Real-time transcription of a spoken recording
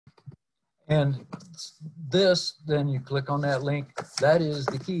And this, then you click on that link. That is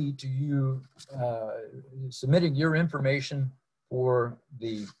the key to you submitting your information for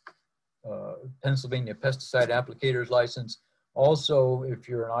the Pennsylvania Pesticide Applicators License. Also, if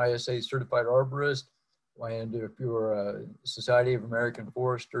you're an ISA certified arborist, and if you're a Society of American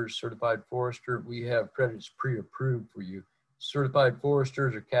Foresters certified forester, we have credits pre-approved for you. Certified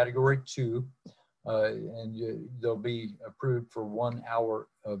foresters are category 2, and they'll be approved for 1 hour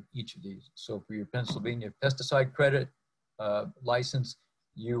of each of these. So for your Pennsylvania pesticide credit license,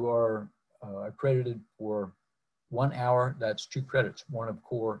 you are accredited for 1 hour. That's 2 credits, 1 of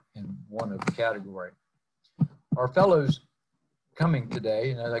core and 1 of category. Our fellows coming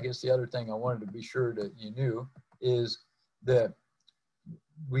today, and I guess the other thing I wanted to be sure that you knew is that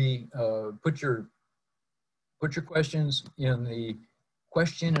we put your questions in the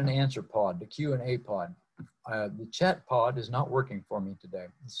question and answer pod, the Q&A pod. The chat pod is not working for me today,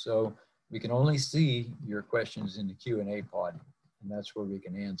 so we can only see your questions in the Q&A pod, and that's where we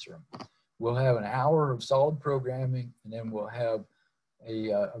can answer them. We'll have an hour of solid programming, and then we'll have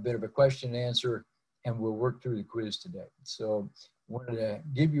a bit of a question and answer, and we'll work through the quiz today. So I wanted to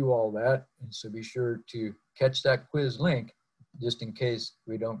give you all that, and so be sure to catch that quiz link just in case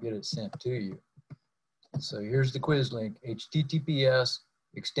we don't get it sent to you. So here's the quiz link,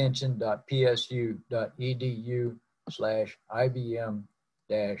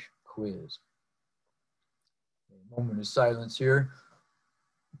 https://psu.edu/IVM-quiz. A moment of silence here.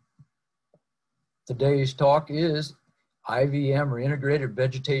 Today's talk is IVM, or Integrated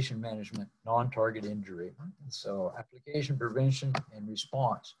Vegetation Management, non-target injury. So application, prevention, and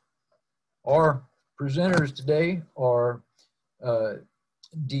response. Our presenters today are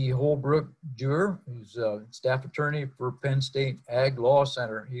D. Holbrook Jr., who's a staff attorney for Penn State Ag Law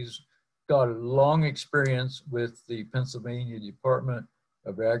Center. He's got a long experience with the Pennsylvania Department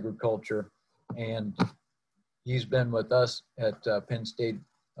of Agriculture, and he's been with us at Penn State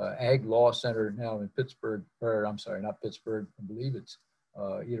Ag Law Center now in Pittsburgh, or I'm sorry, not Pittsburgh, I believe it's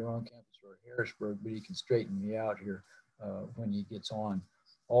either on campus or Harrisburg, but he can straighten me out here when he gets on.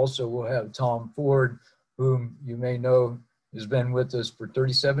 Also, we'll have Tom Ford, whom you may know has been with us for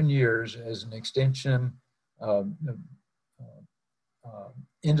 37 years as an extension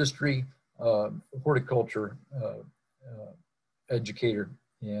industry horticulture educator,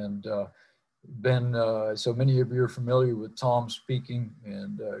 and so many of you are familiar with Tom speaking,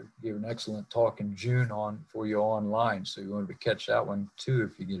 and gave an excellent talk in June for you online, so you want to catch that one too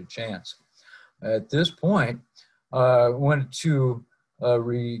if you get a chance. At this point, I wanted to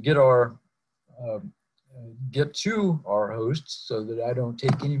get to our hosts so that I don't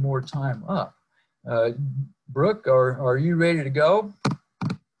take any more time up. Brooke, are you ready to go?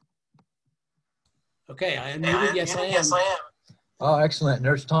 Okay, I am muted. Yes, I am. Oh, excellent. And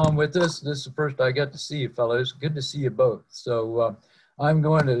there's Tom with us. This is the first I got to see you, fellows. Good to see you both. So I'm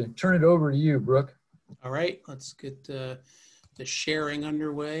going to turn it over to you, Brooke. All right, let's get the sharing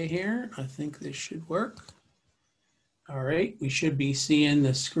underway here. I think this should work. All right, we should be seeing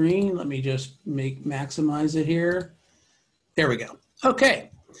the screen. Let me just maximize it here. There we go. Okay,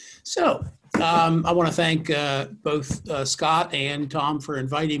 so I want to thank both Scott and Tom for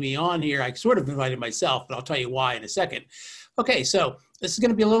inviting me on here. I sort of invited myself, but I'll tell you why in a second. Okay, so this is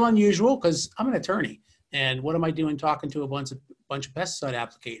going to be a little unusual because I'm an attorney, and what am I doing talking to a bunch of pesticide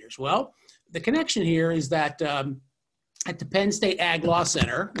applicators? Well, the connection here is that at the Penn State Ag Law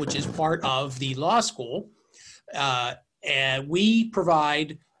Center, which is part of the law school, and we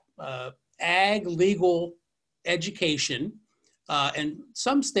provide ag legal education, and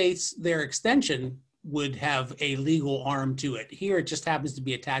some states, their extension would have a legal arm to it. Here, it just happens to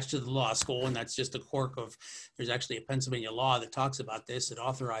be attached to the law school, and that's just a quirk of, there's actually a Pennsylvania law that talks about this. It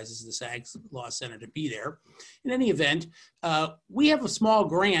authorizes this Ag Law Center to be there. In any event, we have a small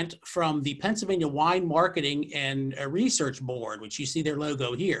grant from the Pennsylvania Wine Marketing and Research Board, which you see their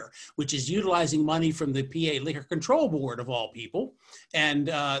logo here, which is utilizing money from the PA Liquor Control Board of all people. And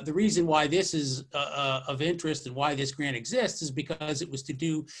the reason why this is of interest and why this grant exists is because it was to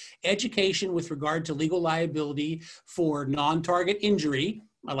do education with regard to legal liability for non-target injury.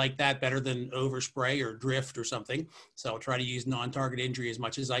 I like that better than overspray or drift or something. So I'll try to use non-target injury as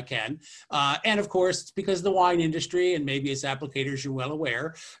much as I can. And of course, it's because the wine industry, and maybe as applicators you're well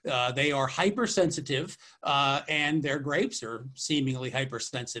aware, they are hypersensitive, and their grapes are seemingly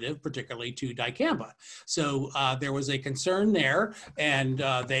hypersensitive, particularly to dicamba. So there was a concern there, and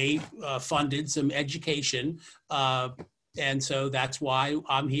they funded some education And so that's why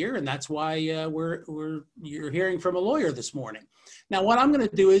I'm here, and that's why you're hearing from a lawyer this morning. Now, what I'm going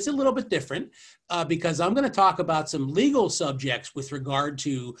to do is a little bit different because I'm going to talk about some legal subjects with regard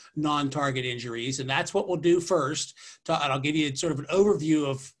to non-target injuries, and that's what we'll do first. And I'll give you sort of an overview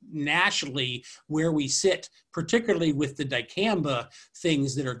of nationally where we sit, particularly with the dicamba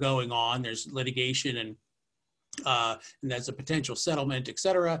things that are going on. There's litigation and there's a potential settlement, et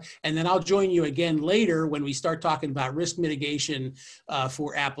cetera. And then I'll join you again later when we start talking about risk mitigation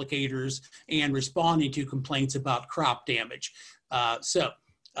for applicators and responding to complaints about crop damage. So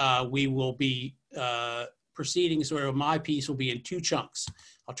we will be proceeding, sort of my piece will be in two chunks.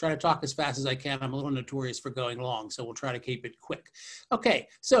 I'll try to talk as fast as I can. I'm a little notorious for going long, so we'll try to keep it quick. Okay,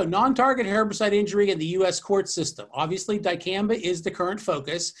 so non-target herbicide injury in the U.S. court system. Obviously, dicamba is the current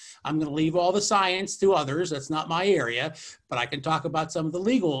focus. I'm going to leave all the science to others. That's not my area, but I can talk about some of the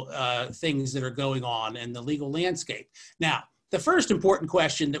legal things that are going on in the legal landscape. Now, the first important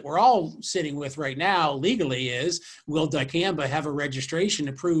question that we're all sitting with right now legally is, will dicamba have a registration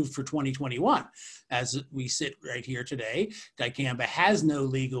approved for 2021? As we sit right here today, dicamba has no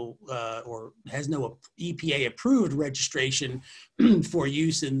legal or has no EPA approved registration for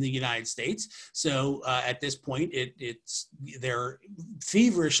use in the United States. So at this point, they're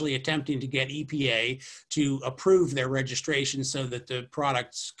feverishly attempting to get EPA to approve their registration so that the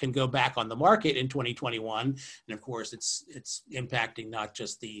products can go back on the market in 2021. And of course, it's impacting not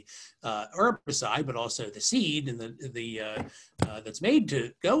just the herbicide, but also the seed and the that's made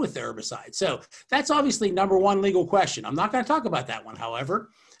to go with the herbicide. So that's obviously number one legal question. I'm not going to talk about that one, however.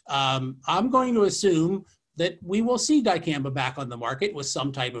 I'm going to assume that we will see dicamba back on the market with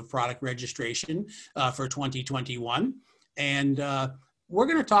some type of product registration for 2021. And we're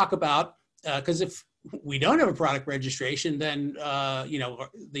going to talk about, because if we don't have a product registration, then you know,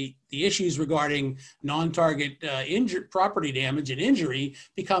 the issues regarding non-target property damage and injury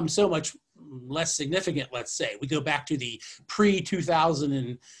become so much less significant, let's say. We go back to the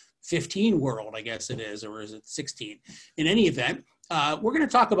pre-2015 world, I guess it is, or is it 16? In any event, we're going to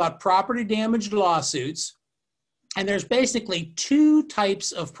talk about property damage lawsuits. And there's basically two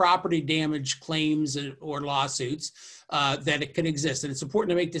types of property damage claims or lawsuits that it can exist. And it's important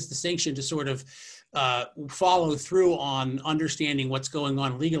to make this distinction to sort of follow through on understanding what's going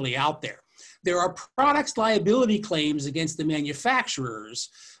on legally out there. There are products liability claims against the manufacturers,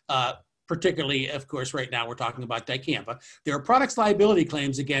 particularly, of course, right now we're talking about dicamba. There are products liability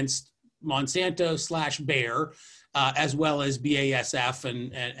claims against Monsanto/Bayer, as well as BASF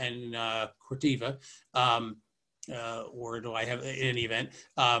and Corteva. Or do I have, in any event,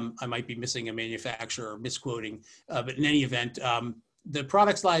 I might be missing a manufacturer or misquoting, but in any event, the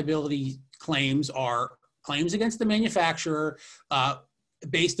products liability claims are claims against the manufacturer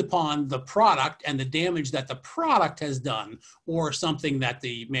based upon the product and the damage that the product has done, or something that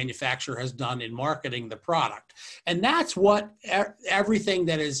the manufacturer has done in marketing the product. And that's what everything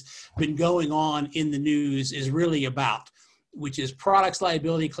that has been going on in the news is really about, which is products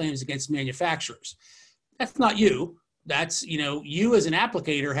liability claims against manufacturers. That's not you. That's, you know, you as an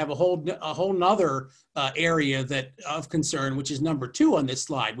applicator have a whole nother area of concern, which is number 2 on this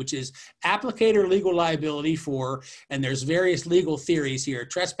slide, which is applicator legal liability for, and there's various legal theories here: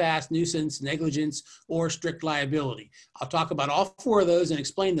 trespass, nuisance, negligence, or strict liability. I'll talk about all 4 of those and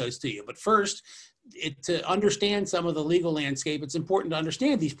explain those to you. But first, to understand some of the legal landscape, it's important to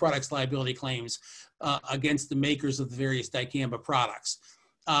understand these products liability claims against the makers of the various dicamba products.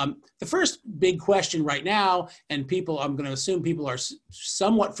 The first big question right now, and I'm going to assume people are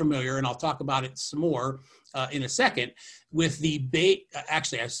somewhat familiar, and I'll talk about it some more in a second, with the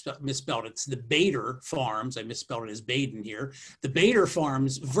actually I misspelled it. It's the Bader Farms. I misspelled it as Baden here. The Bader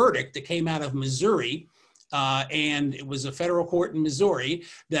Farms verdict that came out of Missouri, and it was a federal court in Missouri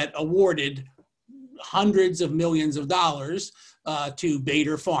that awarded hundreds of millions of dollars to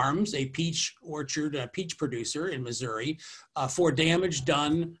Bader Farms, a peach orchard, a peach producer in Missouri, for damage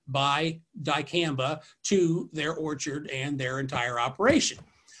done by dicamba to their orchard and their entire operation.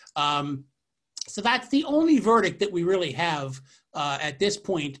 So that's the only verdict that we really have at this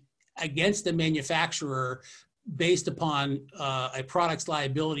point against the manufacturer, based upon a products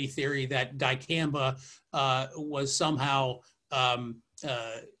liability theory that dicamba was somehow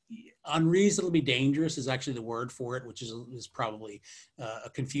unreasonably dangerous is actually the word for it, which is probably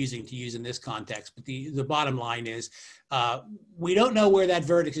confusing to use in this context. But the bottom line is we don't know where that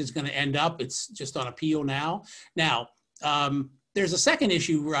verdict is going to end up. It's just on appeal now. Now, there's a second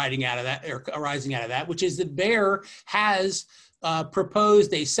issue arising out of that, which is that Bayer has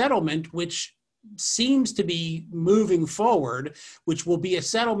proposed a settlement which seems to be moving forward, which will be a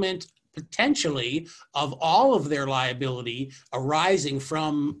settlement potentially of all of their liability arising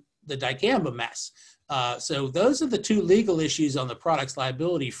from the dicamba mess. So those are the two legal issues on the products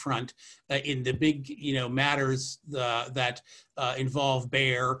liability front in the big, matters that involve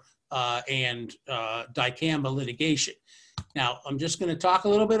Bayer and dicamba litigation. Now, I'm just going to talk a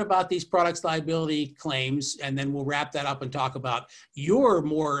little bit about these products liability claims, and then we'll wrap that up and talk about your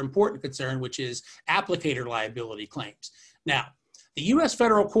more important concern, which is applicator liability claims. Now, the U.S.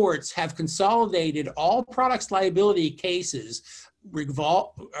 federal courts have consolidated all products liability cases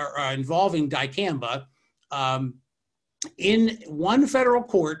involving dicamba in one federal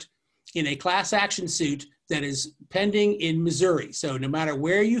court in a class action suit that is pending in Missouri. So no matter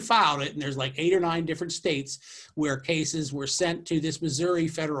where you filed it, and there's like 8 or 9 different states where cases were sent to this Missouri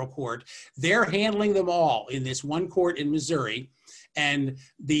federal court, they're handling them all in this one court in Missouri. And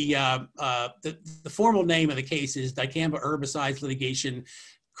the formal name of the case is Dicamba Herbicides Litigation.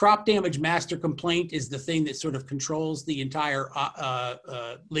 Crop damage master complaint is the thing that sort of controls the entire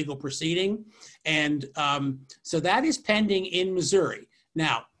legal proceeding. And so that is pending in Missouri.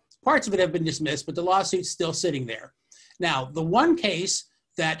 Now, parts of it have been dismissed, but the lawsuit's still sitting there. Now, the one case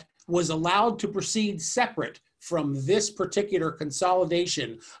that was allowed to proceed separate from this particular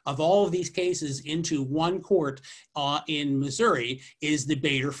consolidation of all of these cases into one court in Missouri is the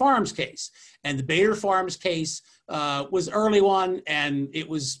Bader Farms case. And the Bader Farms case was an early one, and it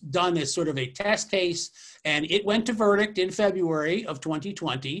was done as sort of a test case, and it went to verdict in February of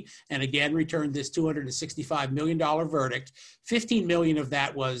 2020, and again returned this $265 million verdict. $15 million of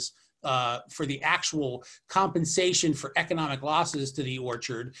that was for the actual compensation for economic losses to the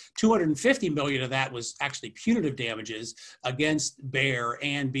orchard. $250 million of that was actually punitive damages against Bayer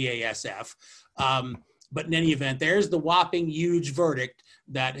and BASF. But in any event, there's the whopping huge verdict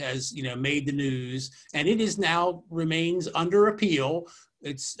that has made the news, and it is now remains under appeal.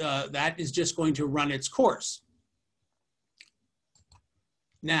 It's that is just going to run its course.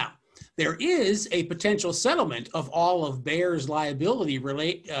 Now, there is a potential settlement of all of Bayer's liability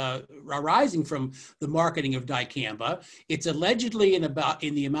arising from the marketing of dicamba. It's allegedly in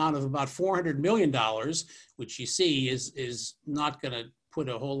the amount of about $400 million, which you see is not going to put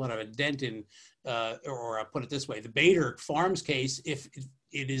a whole lot of a dent in, or I'll put it this way: the Bader Farms case, if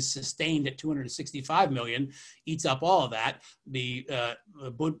it is sustained at $265 million, eats up all of that. The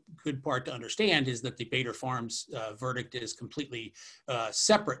good part to understand is that the Bader Farms verdict is completely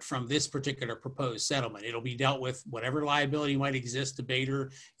separate from this particular proposed settlement. It'll be dealt with, whatever liability might exist to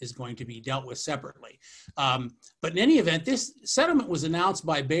Bader is going to be dealt with separately. But in any event, this settlement was announced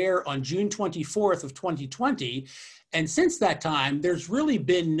by Bayer on June 24th of 2020. And since that time, there's really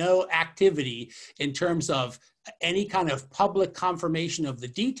been no activity in terms of any kind of public confirmation of the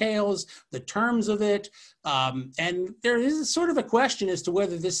details, the terms of it. And there is sort of a question as to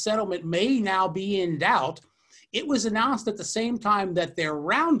whether this settlement may now be in doubt. It was announced at the same time that their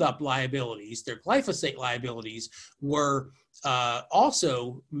Roundup liabilities, their glyphosate liabilities, were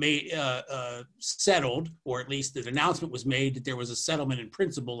also settled, or at least an announcement was made that there was a settlement in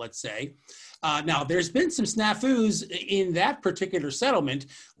principle, let's say. Now, there's been some snafus in that particular settlement,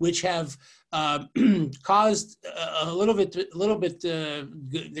 which have caused a little bit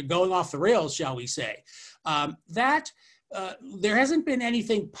going off the rails, shall we say. There hasn't been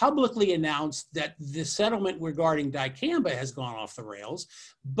anything publicly announced that the settlement regarding dicamba has gone off the rails,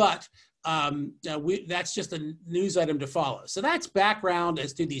 but that's just a news item to follow. So that's background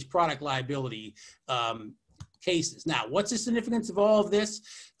as to these product liability cases. Now, what's the significance of all of this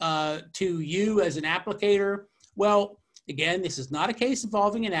to you as an applicator? Well, again, this is not a case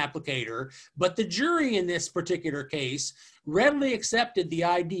involving an applicator, but the jury in this particular case readily accepted the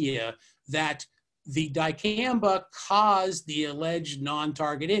idea that the dicamba caused the alleged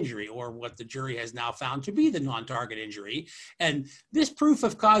non-target injury, or what the jury has now found to be the non-target injury. And this proof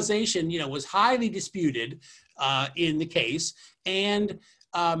of causation, was highly disputed in the case. And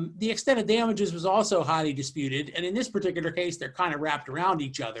the extent of damages was also highly disputed. And in this particular case, they're kind of wrapped around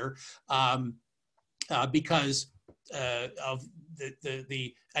each other because of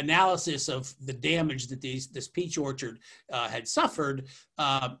the analysis of the damage that this peach orchard had suffered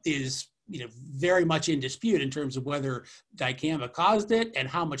is very much in dispute in terms of whether dicamba caused it and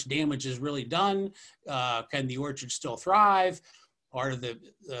how much damage is really done. Can the orchard still thrive? Part of the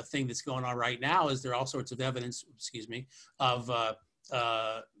thing that's going on right now is there are all sorts of evidence, of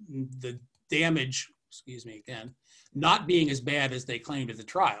the damage, not being as bad as they claimed at the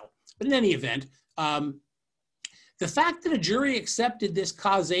trial. But in any event, the fact that a jury accepted this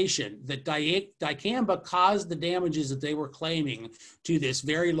causation, that dicamba caused the damages that they were claiming to this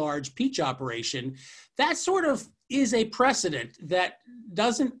very large peach operation, that sort of is a precedent that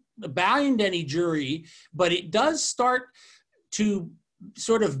doesn't bind any jury, but it does start to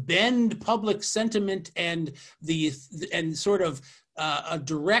sort of bend public sentiment and sort of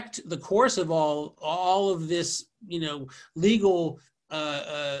direct the course of all of this, legal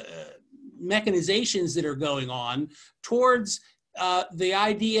mechanizations that are going on towards the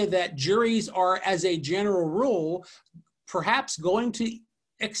idea that juries are, as a general rule, perhaps going to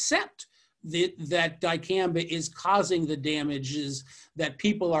accept that dicamba is causing the damages that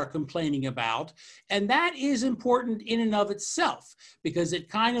people are complaining about. And that is important in and of itself, because it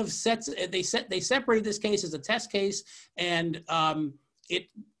kind of they separated this case as a test case, and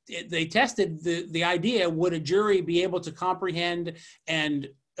they tested the idea, would a jury be able to comprehend and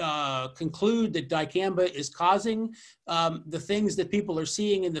conclude that dicamba is causing the things that people are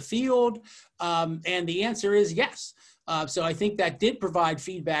seeing in the field? And the answer is yes. So I think that did provide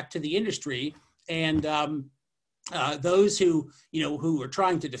feedback to the industry, and those who are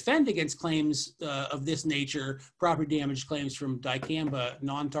trying to defend against claims of this nature, property damage claims from dicamba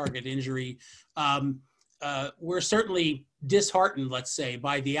non-target injury, were certainly disheartened, let's say,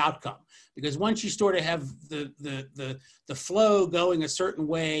 by the outcome, because once you sort of have the flow going a certain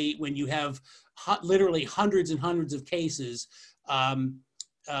way, when you have literally hundreds and hundreds of cases,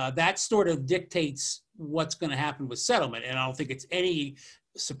 that sort of dictates what's going to happen with settlement. And I don't think it's any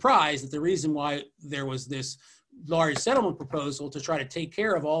surprise that the reason why there was this large settlement proposal to try to take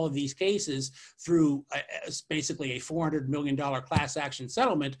care of all of these cases through basically a $400 million class action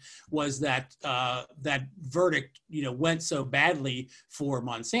settlement was that that verdict, went so badly for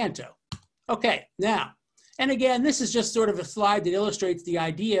Monsanto. Okay, now, and again, this is just sort of a slide that illustrates the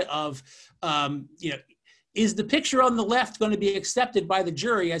idea of, is the picture on the left going to be accepted by the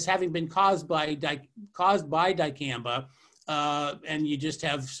jury as having been caused by dicamba? And you just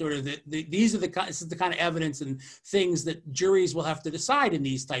have sort of this is the kind of evidence and things that juries will have to decide in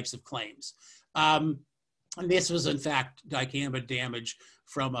these types of claims. And this was, in fact, dicamba damage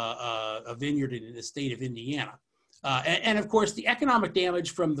from a vineyard in the state of Indiana. And of course, the economic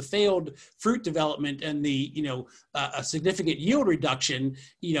damage from the failed fruit development and the, a significant yield reduction,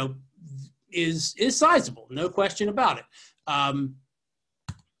 is sizable, no question about it.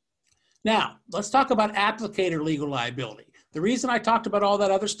 Now, let's talk about applicator legal liability. The reason I talked about all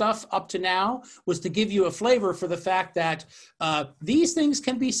that other stuff up to now was to give you a flavor for the fact that these things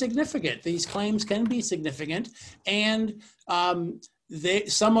can be significant. These claims can be significant, and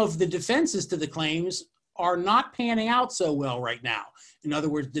some of the defenses to the claims are not panning out so well right now. In other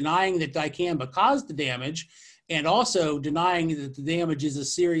words, denying that dicamba caused the damage, and also denying that the damage is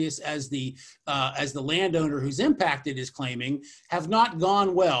as serious as the landowner who's impacted is claiming, have not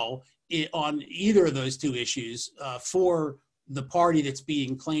gone well on either of those two issues for the party that's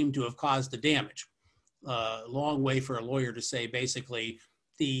being claimed to have caused the damage. Long way for a lawyer to say, basically,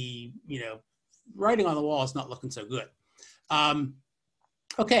 the writing on the wall is not looking so good.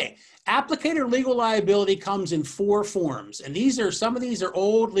 Okay, applicator legal liability comes in 4 forms, and some of these are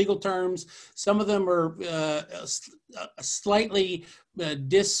old legal terms. Some of them are slightly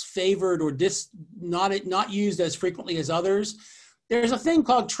disfavored or not used as frequently as others. There's a thing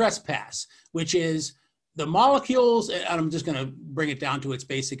called trespass, which is the molecules, and I'm just going to bring it down to its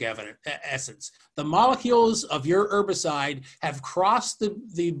basic essence. The molecules of your herbicide have crossed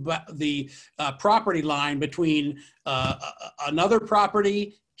the property line between another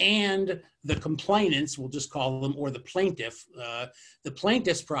property and the complainant's, we'll just call them, or the plaintiff's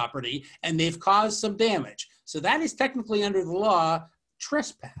property, and they've caused some damage. So that is technically, under the law,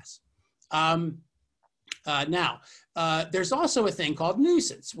 trespass. Now, there's also a thing called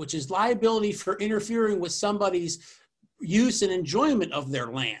nuisance, which is liability for interfering with somebody's use and enjoyment of their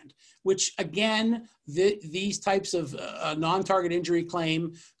land, which, again, these types of non-target injury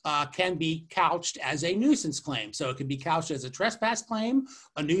claim can be couched as a nuisance claim. So it can be couched as a trespass claim,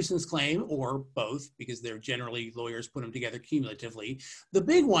 a nuisance claim, or both, because they're generally, lawyers put them together cumulatively. The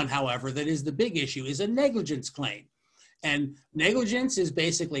big one, however, that is the big issue, is a negligence claim. And negligence is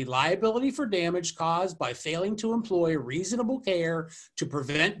basically liability for damage caused by failing to employ reasonable care to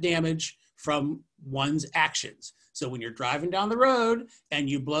prevent damage from one's actions. So when you're driving down the road and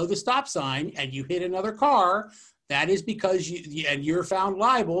you blow the stop sign and you hit another car, that is because you're found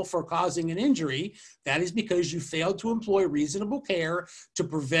liable for causing an injury. That is because you failed to employ reasonable care to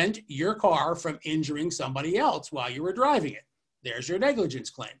prevent your car from injuring somebody else while you were driving it. There's your negligence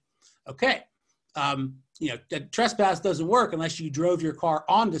claim. Okay. That trespass doesn't work unless you drove your car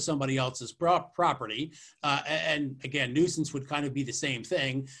onto somebody else's property. And again, nuisance would kind of be the same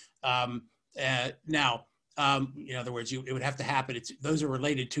thing. Now, in other words, it would have to happen. Those are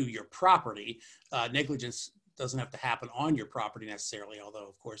related to your property. Negligence doesn't have to happen on your property necessarily, although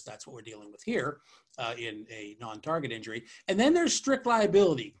of course that's what we're dealing with here in a non-target injury. And then there's strict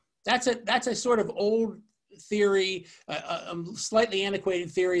liability. That's a sort of old theory, a slightly antiquated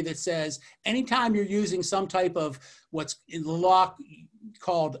theory that says anytime you're using some type of what's in the law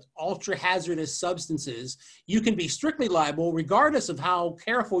called ultra hazardous substances, you can be strictly liable regardless of how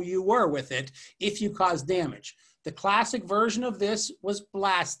careful you were with it if you cause damage. The classic version of this was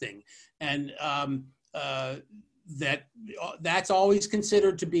blasting, and that's always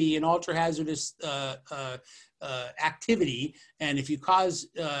considered to be an ultra hazardous activity. And if you cause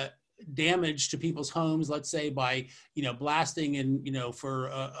damage to people's homes, let's say by, blasting and, for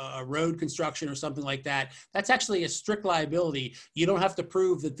a road construction or something like that, that's actually a strict liability. You don't have to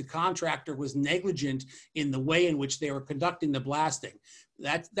prove that the contractor was negligent in the way in which they were conducting the blasting.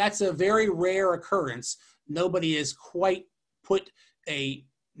 That's a very rare occurrence. Nobody has quite put a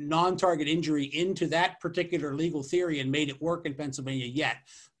non-target injury into that particular legal theory and made it work in Pennsylvania yet,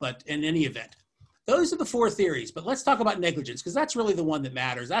 but in any event. Those are the four theories, but let's talk about negligence, because that's really the one that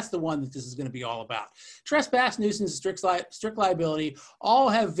matters. That's the one that this is going to be all about. Trespass, nuisance, strict liability all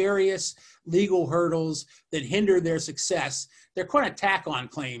have various legal hurdles that hinder their success. They're kind of tack-on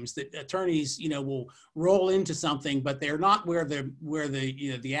claims that attorneys, will roll into something, but they're not where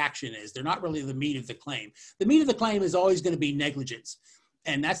the action is. They're not really the meat of the claim. The meat of the claim is always going to be negligence,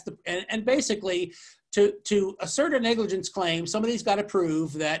 and that's and basically. To assert a negligence claim, somebody's got to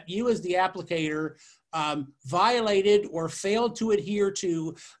prove that you as the applicator violated or failed to adhere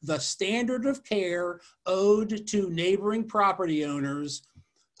to the standard of care owed to neighboring property owners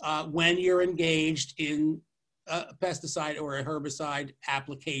when you're engaged in a pesticide or a herbicide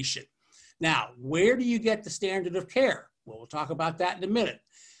application. Now, where do you get the standard of care? Well, we'll talk about that in a minute.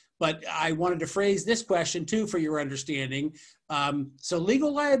 But I wanted to phrase this question too for your understanding. So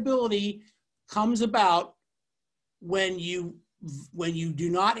legal liability comes about when you do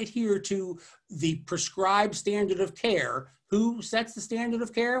not adhere to the prescribed standard of care. Who sets the standard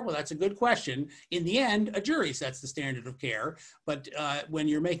of care? Well, that's a good question. In the end, a jury sets the standard of care. But when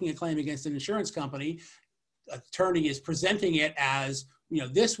you're making a claim against an insurance company, attorney is presenting it as,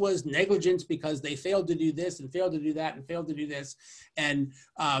 this was negligence because they failed to do this and failed to do that and failed to do this. And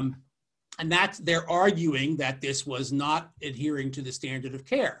they're arguing that this was not adhering to the standard of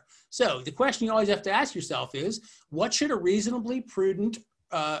care. So the question you always have to ask yourself is, what should a reasonably prudent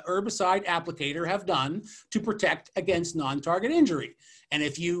herbicide applicator have done to protect against non-target injury? And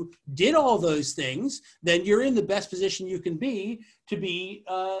if you did all those things, then you're in the best position you can be to be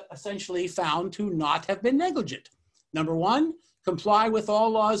essentially found to not have been negligent. Number one, comply with all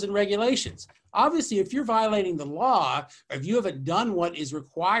laws and regulations. Obviously, if you're violating the law, or if you haven't done what is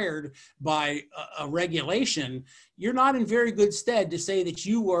required by a regulation, you're not in very good stead to say that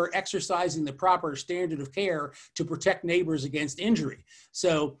you were exercising the proper standard of care to protect neighbors against injury.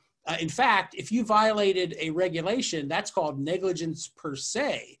 So, in fact, if you violated a regulation, that's called negligence per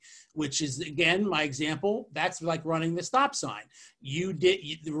se, which is, again, my example, that's like running the stop sign.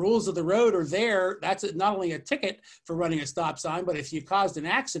 The rules of the road are there. That's not only a ticket for running a stop sign, but if you caused an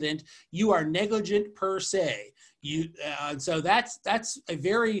accident, you are negligent per se. So that's a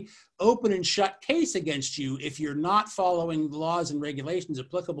very open and shut case against you if you're not following the laws and regulations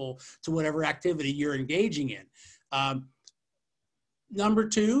applicable to whatever activity you're engaging in. Number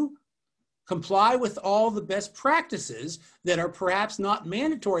two, comply with all the best practices that are perhaps not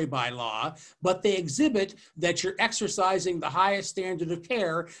mandatory by law, but they exhibit that you're exercising the highest standard of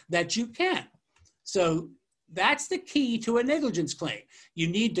care that you can. So that's the key to a negligence claim. You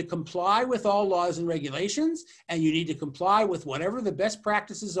need to comply with all laws and regulations, and you need to comply with whatever the best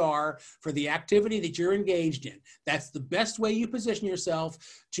practices are for the activity that you're engaged in. That's the best way you position yourself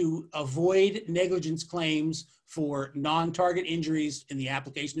to avoid negligence claims for non-target injuries in the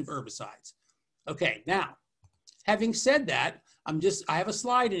application of herbicides. Okay, now, having said that, I have a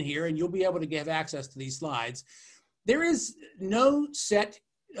slide in here, and you'll be able to have access to these slides. There is no set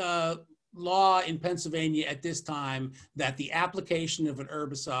law in Pennsylvania at this time that the application of an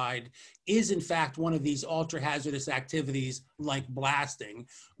herbicide is in fact one of these ultra-hazardous activities like blasting,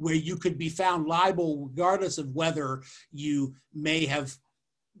 where you could be found liable regardless of whether you may have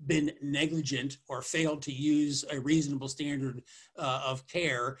been negligent or failed to use a reasonable standard of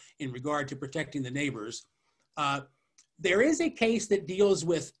care in regard to protecting the neighbors. There is a case that deals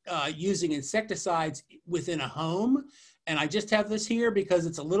with using insecticides within a home. And I just have this here because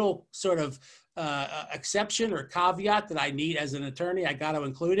it's a little sort of exception or caveat that I need as an attorney. I got to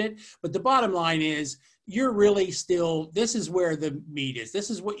include it. But the bottom line is, you're really still, this is where the meat is. This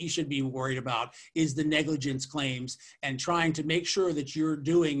is what you should be worried about, is the negligence claims, and trying to make sure that you're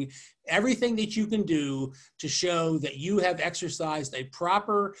doing everything that you can do to show that you have exercised a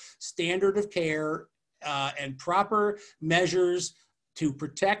proper standard of care and proper measures to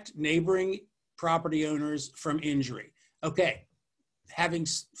protect neighboring property owners from injury. Okay, having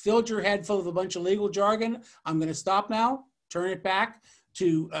filled your head full of a bunch of legal jargon, I'm going to stop now, turn it back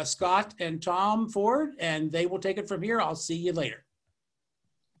to Scott and Tom Ford, and they will take it from here. I'll see you later.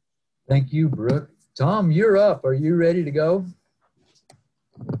 Thank you, Brooke. Tom, you're up. Are you ready to go?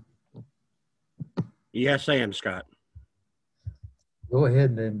 Yes, I am, Scott. Go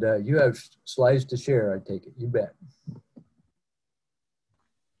ahead, and you have slides to share, I take it. You bet.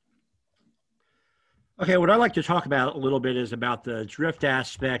 Okay, what I'd like to talk about a little bit is about the drift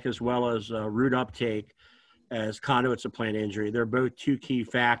aspect as well as root uptake as conduits of plant injury. They're both two key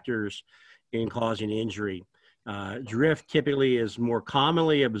factors in causing injury. Drift typically is more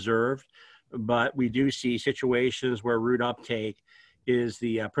commonly observed, but we do see situations where root uptake is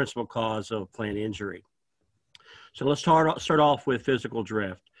the principal cause of plant injury. So let's start off with physical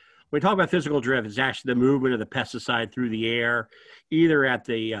drift. When we talk about physical drift, it's actually the movement of the pesticide through the air, either at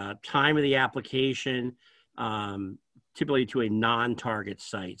the time of the application, typically to a non-target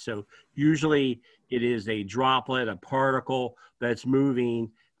site. So usually it is a droplet, a particle that's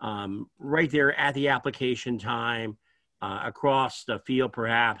moving right there at the application time across the field,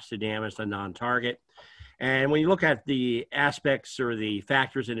 perhaps to damage the non-target. And when you look at the aspects or the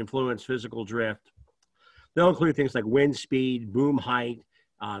factors that influence physical drift, they'll include things like wind speed, boom height.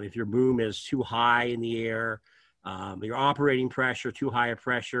 If your boom is too high in the air, your operating pressure, too high a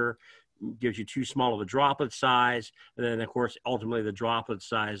pressure, gives you too small of a droplet size, and then of course ultimately the droplet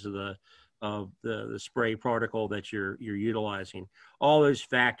size of the spray particle that you're utilizing. All those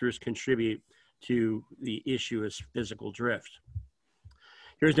factors contribute to the issue of physical drift.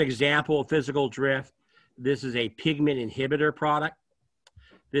 Here's an example of physical drift. This is a pigment inhibitor product.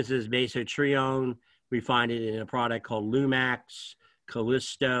 This is mesotrione. We find it in a product called Lumax,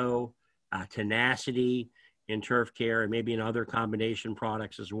 Callisto, Tenacity in turf care, and maybe in other combination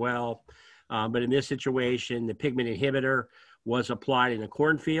products as well. But in this situation, the pigment inhibitor was applied in a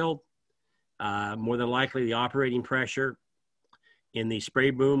cornfield. More than likely, the operating pressure in the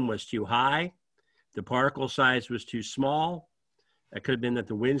spray boom was too high. The particle size was too small. It could have been that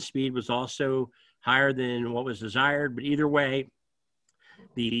the wind speed was also higher than what was desired, but either way,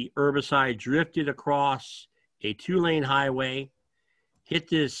 the herbicide drifted across a 2-lane highway, hit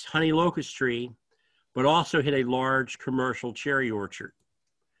this honey locust tree, but also hit a large commercial cherry orchard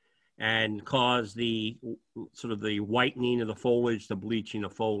and caused the sort of the whitening of the foliage, the bleaching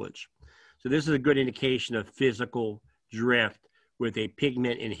of foliage. So this is a good indication of physical drift with a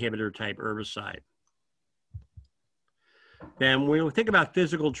pigment inhibitor type herbicide. Then when we think about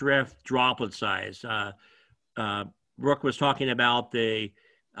physical drift droplet size, Brooke was talking about the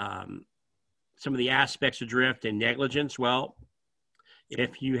some of the aspects of drift and negligence. Well,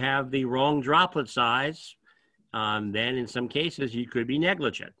 if you have the wrong droplet size, then in some cases you could be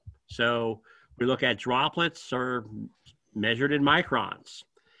negligent. So we look at droplets are measured in microns.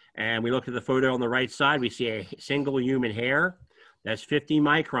 And we look at the photo on the right side, we see a single human hair. That's 50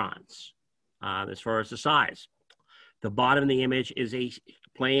 microns as far as the size. The bottom of the image is a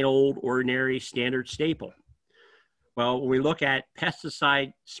plain old ordinary standard staple. Well, when we look at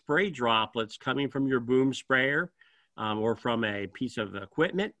pesticide spray droplets coming from your boom sprayer or from a piece of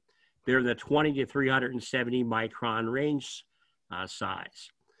equipment, they're in the 20 to 370 micron range size.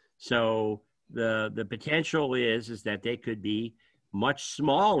 So the potential is that they could be much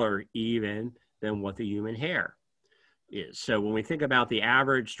smaller even than what the human hair is. So when we think about the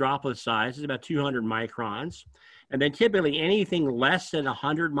average droplet size, it's about 200 microns. And then typically anything less than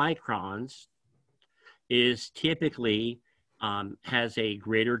 100 microns is typically has a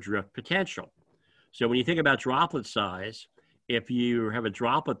greater drift potential. So when you think about droplet size, if you have a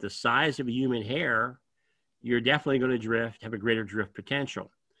droplet the size of a human hair, you're definitely going to have a greater drift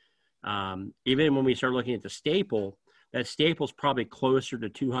potential. Even when we start looking at the staple, that staple is probably closer to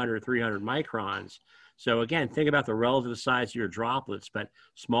 200, 300 microns. So again, think about the relative size of your droplets, but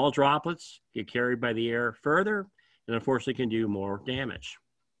small droplets get carried by the air further and unfortunately can do more damage.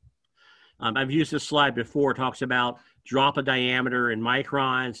 I've used this slide before. It talks about droplet diameter in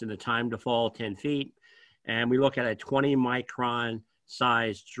microns and the time to fall 10 feet. And we look at a 20 micron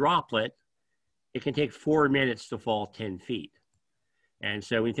size droplet. It can take 4 minutes to fall 10 feet. And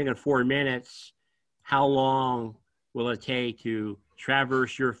so when you think of 4 minutes, how long will it take to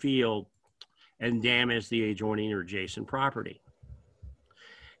traverse your field and damage the adjoining or adjacent property.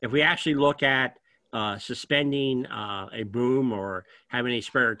 If we actually look at suspending a boom or having a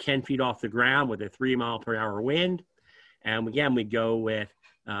sprayer 10 feet off the ground with a 3-mile-per-hour wind, and again, we go with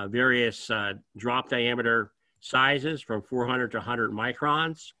various drop diameter sizes from 400 to 100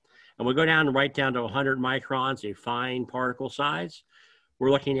 microns, and we'll go down right down to 100 microns, a fine particle size.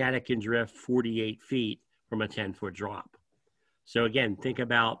 We're looking at it can drift 48 feet from a 10-foot drop. So again, think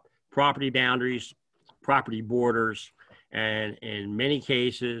about property boundaries, property borders, and in many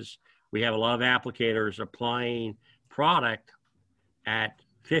cases, we have a lot of applicators applying product at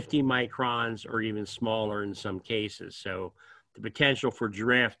 50 microns or even smaller in some cases. So the potential for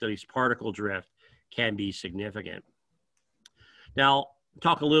drift, at least particle drift, can be significant. Now,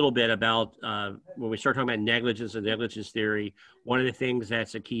 talk a little bit about when we start talking about negligence and negligence theory, one of the things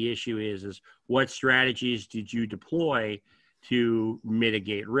that's a key issue is what strategies did you deploy to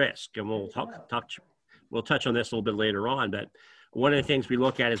mitigate risk? And we'll touch on this a little bit later on, but one of the things we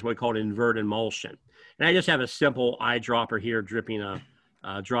look at is what we call invert emulsion. And I just have a simple eyedropper here dripping a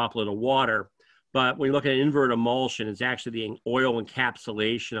droplet of water. But when you look at invert emulsion, it's actually the oil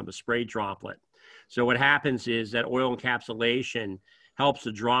encapsulation of a spray droplet. So what happens is that oil encapsulation helps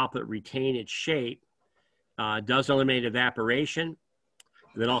the droplet retain its shape, does eliminate evaporation,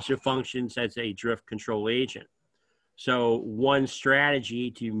 and then also functions as a drift control agent. So one strategy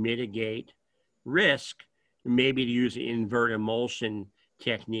to mitigate risk may be to use the invert emulsion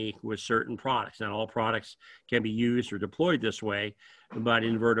technique with certain products. Not all products can be used or deployed this way, but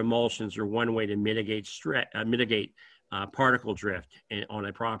invert emulsions are one way to mitigate particle drift on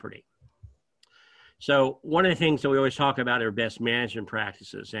a property. So one of the things that we always talk about are best management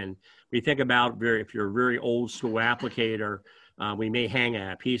practices. And we think about if you're a very old school applicator, we may hang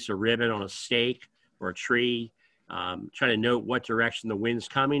a piece of ribbon on a stake or a tree, try to note what direction the wind's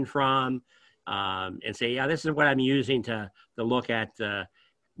coming from, and say, yeah, this is what I'm using to look at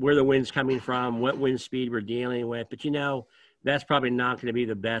where the wind's coming from, what wind speed we're dealing with. But, you know, that's probably not going to be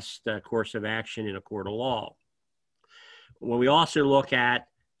the best course of action in a court of law. When we also look at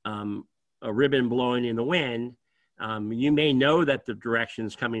a ribbon blowing in the wind, you may know that the direction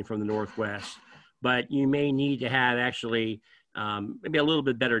is coming from the northwest, but you may need to have actually maybe a little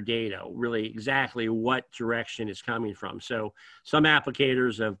bit better data, really exactly what direction is coming from. So some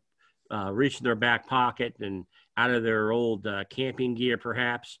applicators have reached in their back pocket and out of their old camping gear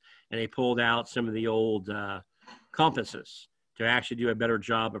perhaps, and they pulled out some of the old compasses to actually do a better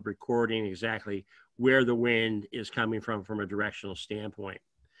job of recording exactly where the wind is coming from a directional standpoint.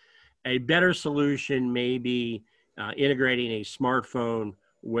 A better solution may be integrating a smartphone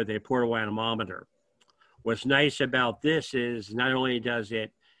with a portable anemometer. What's nice about this is not only does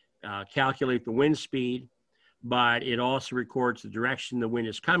it calculate the wind speed, but it also records the direction the wind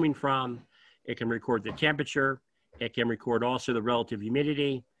is coming from. It can record the temperature. It can record also the relative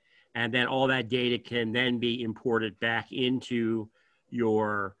humidity. And then all that data can then be imported back into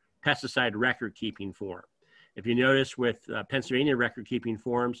your pesticide record keeping form. If you notice with Pennsylvania record keeping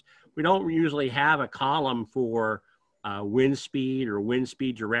forms, we don't usually have a column for wind speed or wind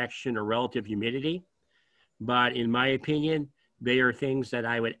speed direction or relative humidity. But in my opinion, they are things that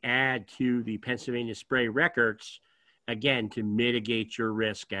I would add to the Pennsylvania spray records, again, to mitigate your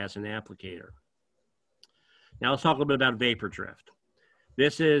risk as an applicator. Now let's talk a little bit about vapor drift.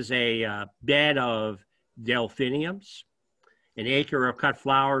 This is a bed of delphiniums. An acre of cut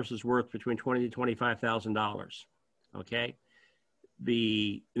flowers is worth between $20,000 to $25,000. Okay,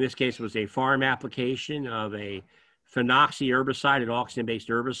 in this case was a farm application of a phenoxy herbicide, an oxygen-based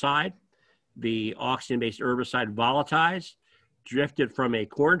herbicide. The oxygen-based herbicide volatilized, drifted from a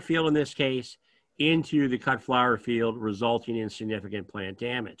cornfield in this case into the cut flower field, resulting in significant plant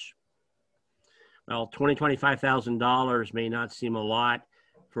damage. Well, $20,000 to $25,000 may not seem a lot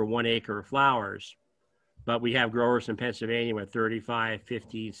for 1 acre of flowers, but we have growers in Pennsylvania with 35,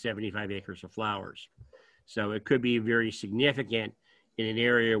 50, 75 acres of flowers. So it could be very significant in an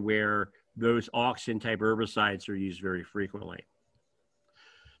area where those auxin type herbicides are used very frequently.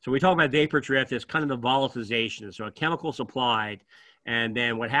 So we talk about vapor drift as kind of the volatilization. So a chemical is applied, and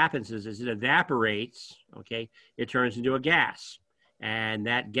then what happens is it evaporates, okay? It turns into a gas. And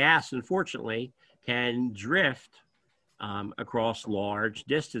that gas, unfortunately, can drift across large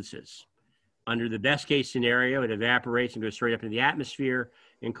distances. Under the best case scenario, it evaporates and goes straight up into the atmosphere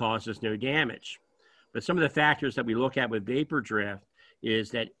and causes no damage. But some of the factors that we look at with vapor drift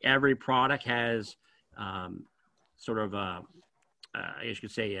is that every product has sort of I guess you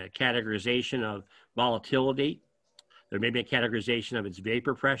could say a categorization of volatility. There may be a categorization of its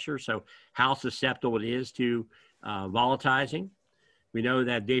vapor pressure, so how susceptible it is to volatilizing. We know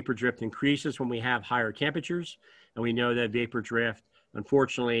that vapor drift increases when we have higher temperatures, and we know that vapor drift,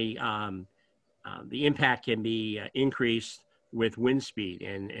 unfortunately, the impact can be increased with wind speed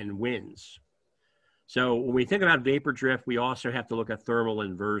and winds. So when we think about vapor drift, we also have to look at thermal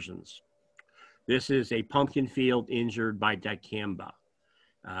inversions. This is a pumpkin field injured by dicamba.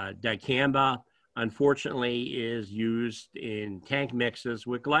 Dicamba, unfortunately, is used in tank mixes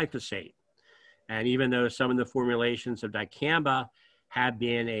with glyphosate. And even though some of the formulations of dicamba have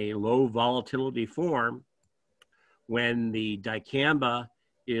been a low volatility form, when the dicamba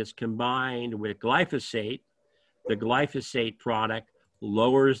is combined with glyphosate, the glyphosate product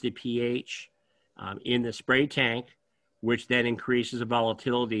lowers the pH in the spray tank, which then increases the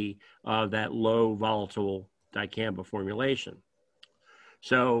volatility of that low volatile dicamba formulation.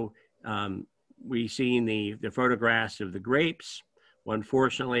 So we see in the photographs of the grapes.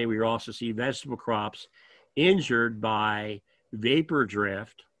 Unfortunately, we also see vegetable crops injured by vapor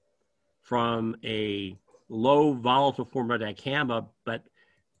drift from a low volatile form of dicamba, but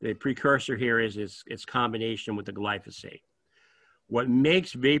the precursor here is its combination with the glyphosate. What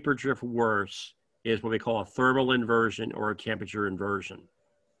makes vapor drift worse is what we call a thermal inversion or a temperature inversion.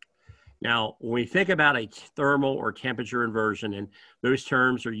 Now, when we think about a thermal or temperature inversion, and those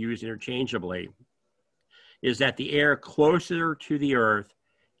terms are used interchangeably, is that the air closer to the earth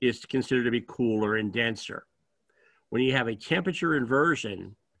is considered to be cooler and denser. When you have a temperature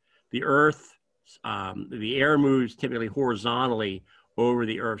inversion, the air moves typically horizontally over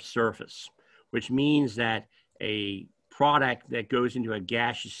the Earth's surface, which means that a product that goes into a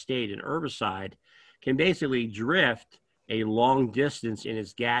gaseous state, an herbicide, can basically drift a long distance in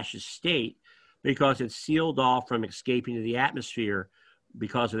its gaseous state because it's sealed off from escaping to the atmosphere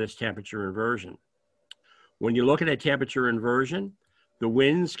because of this temperature inversion. When you look at a temperature inversion, the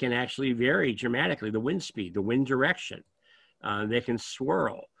winds can actually vary dramatically, the wind speed, the wind direction. They can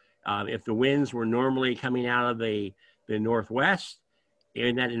swirl. If the winds were normally coming out of the northwest,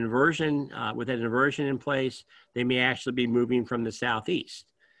 in that inversion, with that inversion in place, they may actually be moving from the southeast.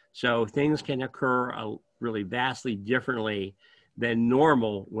 So things can occur really vastly differently than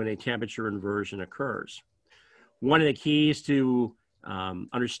normal when a temperature inversion occurs. One of the keys to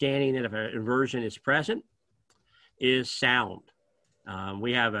understanding that if an inversion is present is sound.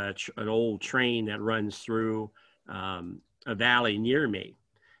 We have an old train that runs through a valley near me,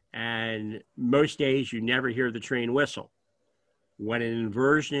 and most days you never hear the train whistle. When an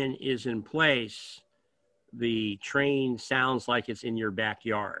inversion is in place, the train sounds like it's in your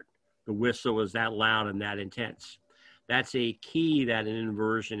backyard. The whistle is that loud and that intense. That's a key that an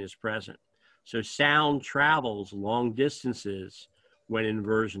inversion is present. So sound travels long distances when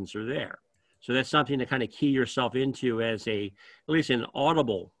inversions are there. So that's something to kind of key yourself into as at least an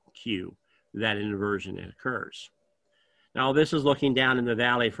audible cue that an inversion occurs. Now this is looking down in the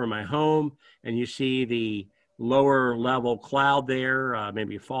valley from my home, and you see the lower level cloud there,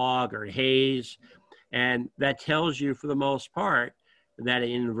 maybe fog or haze. And that tells you for the most part that an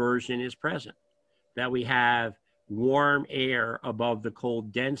inversion is present, that we have warm air above the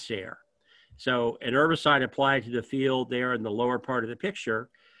cold, dense air. So an herbicide applied to the field there in the lower part of the picture,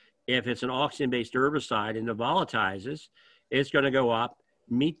 if it's an oxygen-based herbicide and it volatilizes, it's going to go up,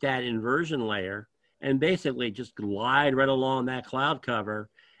 meet that inversion layer, and basically just glide right along that cloud cover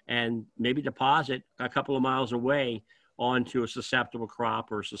and maybe deposit a couple of miles away onto a susceptible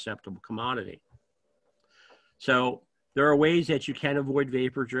crop or susceptible commodity. So there are ways that you can avoid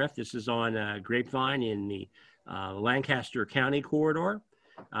vapor drift. This is on Grapevine in the Lancaster County corridor.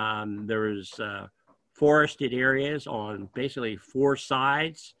 There's forested areas on basically 4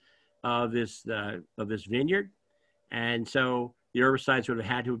 sides of this vineyard. And so the herbicides would have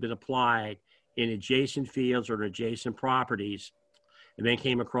had to have been applied in adjacent fields or adjacent properties, and then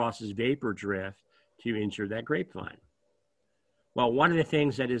came across as vapor drift to injure that grapevine. Well, one of the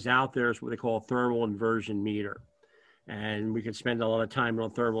things that is out there is what they call a thermal inversion meter. And we could spend a lot of time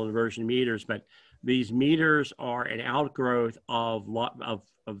on thermal inversion meters, but these meters are an outgrowth of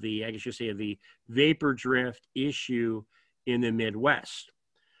the, I guess you say, of the vapor drift issue in the Midwest.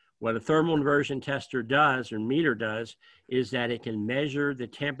 What a thermal inversion tester does, or meter does, is that it can measure the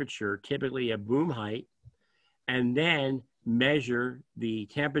temperature, typically at boom height, and then measure the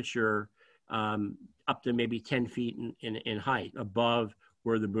temperature up to maybe 10 feet in height above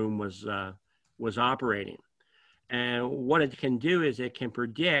where the boom was operating. And what it can do is it can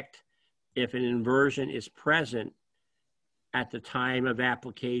predict if an inversion is present at the time of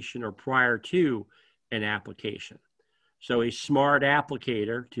application or prior to an application. So a smart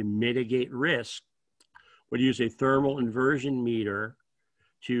applicator, to mitigate risk, would use a thermal inversion meter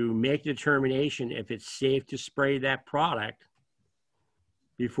to make determination if it's safe to spray that product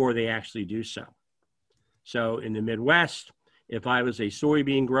before they actually do so. So in the Midwest, if I was a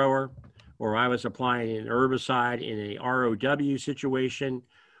soybean grower or I was applying an herbicide in a ROW situation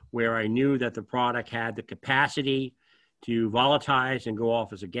where I knew that the product had the capacity to volatilize and go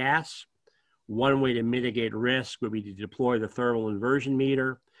off as a gas, one way to mitigate risk would be to deploy the thermal inversion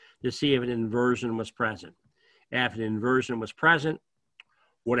meter to see if an inversion was present. If an inversion was present,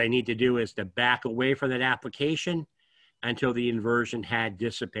 what I need to do is to back away from that application until the inversion had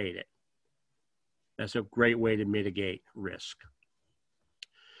dissipated. That's a great way to mitigate risk.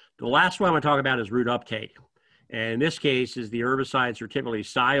 The last one I'm going to talk about is root uptake. And in this case, is the herbicides are typically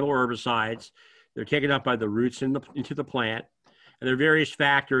soluble herbicides. They're taken up by the roots into the plant. And there are various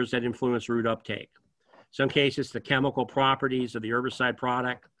factors that influence root uptake. Some cases, the chemical properties of the herbicide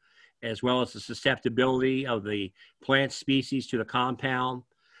product, as well as the susceptibility of the plant species to the compound.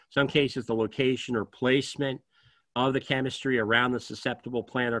 Some cases, the location or placement of the chemistry around the susceptible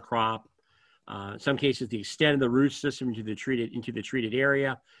plant or crop. Some cases, the extent of the root system into the treated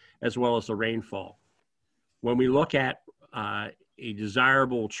area, as well as the rainfall. When we look at a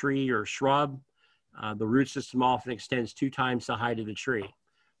desirable tree or shrub, the root system often extends 2 times the height of the tree,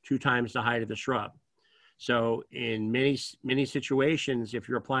 2 times the height of the shrub. So in many situations, if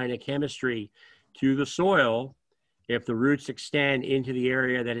you're applying a chemistry to the soil, if the roots extend into the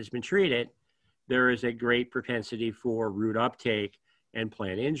area that has been treated, there is a great propensity for root uptake and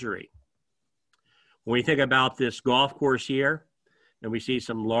plant injury. When we think about this golf course here, and we see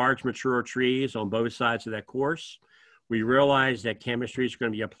some large mature trees on both sides of that course, we realize that chemistry is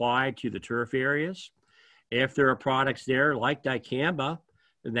going to be applied to the turf areas. If there are products there like dicamba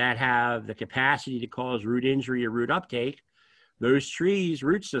that have the capacity to cause root injury or root uptake, those trees'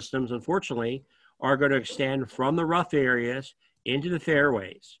 root systems, unfortunately, are going to extend from the rough areas into the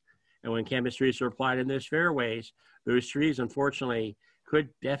fairways. And when chemistries are applied in those fairways, those trees, unfortunately, could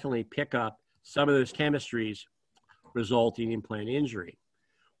definitely pick up some of those chemistries, resulting in plant injury.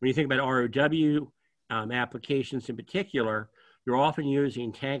 When you think about ROW applications in particular, you're often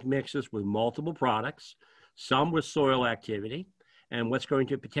using tank mixes with multiple products, some with soil activity. And what's going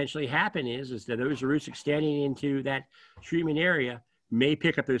to potentially happen is that those roots extending into that treatment area may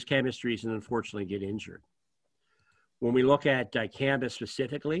pick up those chemistries and unfortunately get injured. When we look at dicamba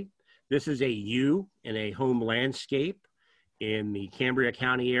specifically, this is a U in a home landscape in the Cambria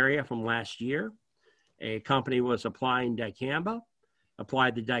County area from last year. A company was applying dicamba,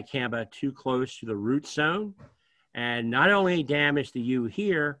 applied the dicamba too close to the root zone, and not only damaged the U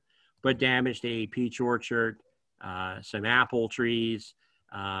here, but damaged a peach orchard, some apple trees,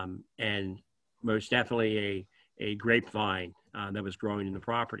 and most definitely a grapevine that was growing in the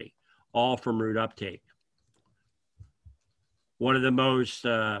property, all from root uptake. One of the most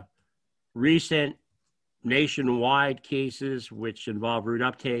recent nationwide cases which involve root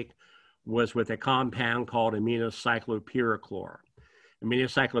uptake was with a compound called aminocyclopyrrochlor.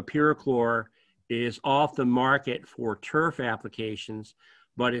 Aminocyclopyrrochlor is off the market for turf applications,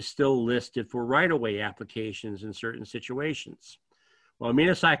 but is still listed for right-of-way applications in certain situations. Well,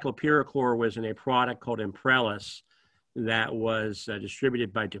 aminocyclopyrrochlor was in a product called Imprellis that was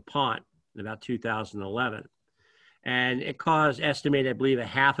distributed by DuPont in about 2011. And it caused, estimated, I believe,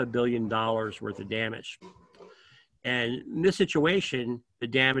 $500 million worth of damage. And in this situation, the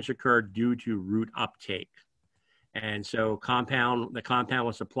damage occurred due to root uptake. And so the compound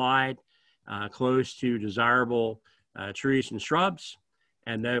was applied close to desirable trees and shrubs,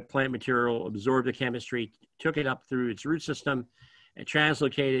 and the plant material absorbed the chemistry, took it up through its root system, and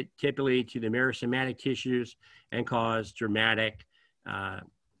translocated typically to the meristematic tissues and caused dramatic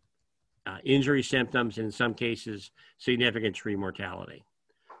injury symptoms, and in some cases, significant tree mortality.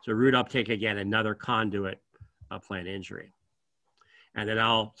 So root uptake, again, another conduit of plant injury. And then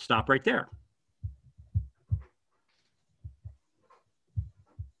I'll stop right there.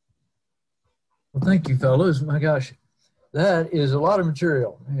 Well, thank you, fellows. My gosh, that is a lot of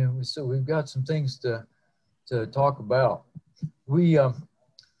material. And so we've got some things to talk about. We, you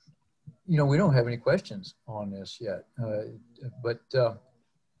know, we don't have any questions on this yet, but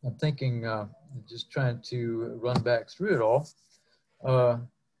I'm thinking, just trying to run back through it all.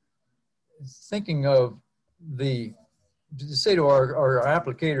 Thinking of to say to our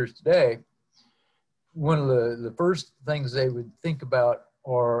applicators today, one of the first things they would think about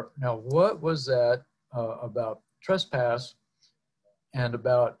are, now what was that about trespass and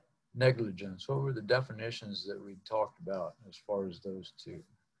about negligence? What were the definitions that we talked about as far as those two?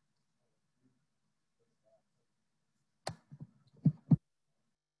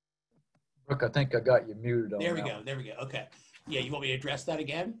 Brooke, I think I got you muted on There we that go. one. There we go. Okay. Yeah, you want me to address that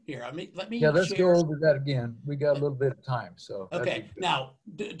again? Here, let me Yeah, let's share. go over that again. We got a little bit of time, so. that'd be Okay, good. now,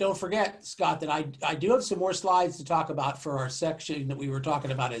 don't forget, Scott, that I do have some more slides to talk about for our section that we were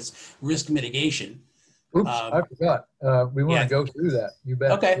talking about is risk mitigation. Oops, I forgot. We want yeah. to go through that. You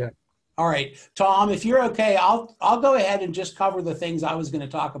bet. Okay. Yeah. All right, Tom, if you're okay, I'll go ahead and just cover the things I was going to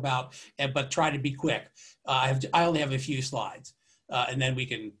talk about, but try to be quick. I only have a few slides, and then we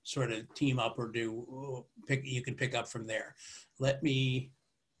can sort of team up or you can pick up from there. Let me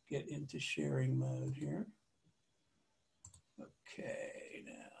get into sharing mode here. Okay,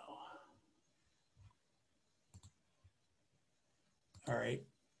 now. All right,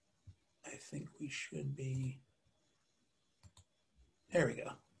 I think we should be, there we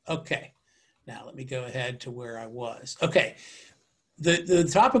go. Okay, now let me go ahead to where I was. Okay, the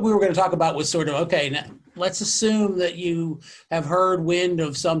topic we were going to talk about was sort of, okay, now let's assume that you have heard wind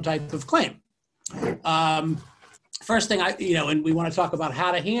of some type of claim. First thing and we want to talk about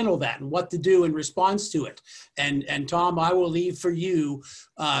how to handle that and what to do in response to it. And Tom, I will leave for you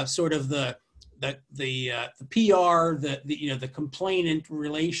sort of the PR, the complainant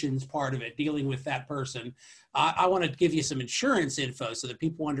relations part of it, dealing with that person. I want to give you some insurance info so that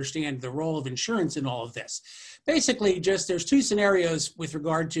people understand the role of insurance in all of this. Basically, there's two scenarios with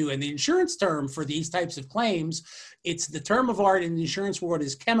regard to, and the insurance term for these types of claims, it's the term of art in the insurance world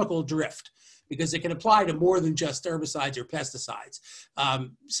is chemical drift, because it can apply to more than just herbicides or pesticides.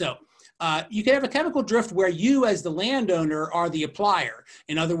 You can have a chemical drift where you as the landowner are the applier.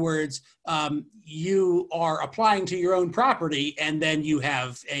 In other words, you are applying to your own property and then you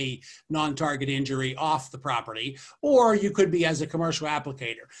have a non-target injury off the property, or you could be as a commercial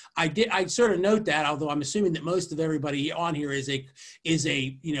applicator. I sort of note that, although I'm assuming that most of everybody on here is going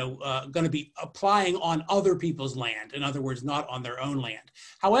to be applying on other people's land. In other words, not on their own land.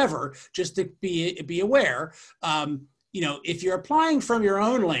 However, just to be aware, if you're applying from your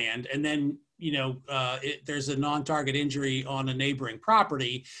own land and then, there's a non-target injury on a neighboring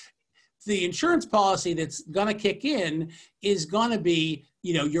property, the insurance policy that's going to kick in is going to be,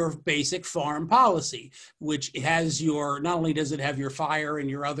 your basic farm policy, which has not only does it have your fire and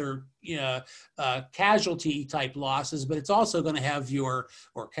your other casualty type losses, but it's also going to have or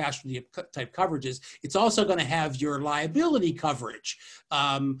casualty type coverages. It's also going to have your liability coverage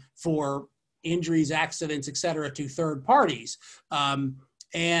for injuries, accidents, et cetera, to third parties.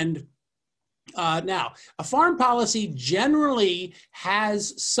 Now, a farm policy generally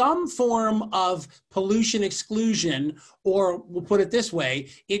has some form of pollution exclusion, or we'll put it this way,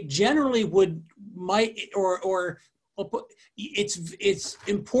 it generally it's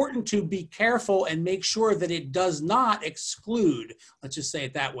important to be careful and make sure that it does not exclude, let's just say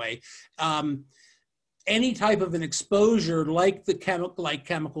it that way, any type of an exposure like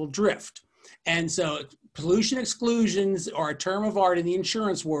chemical drift. And so pollution exclusions are a term of art in the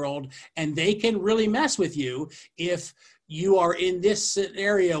insurance world, and they can really mess with you if you are in this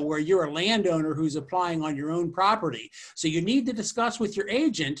scenario where you're a landowner who's applying on your own property. So you need to discuss with your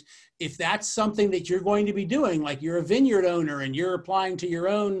agent if that's something that you're going to be doing, like you're a vineyard owner and you're applying to your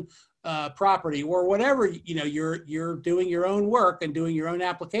own property or whatever, you're doing your own work and doing your own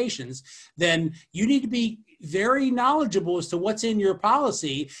applications, then you need to be very knowledgeable as to what's in your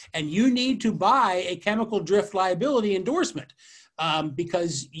policy, and you need to buy a chemical drift liability endorsement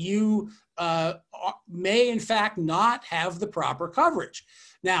because you may in fact not have the proper coverage.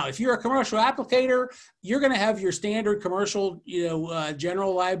 Now, if you're a commercial applicator, you're going to have your standard commercial,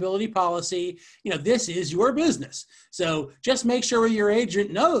 general liability policy. This is your business. So just make sure your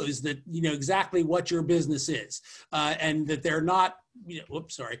agent knows that, exactly what your business is and that they're not,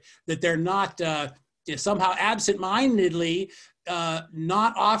 that they're not somehow absent-mindedly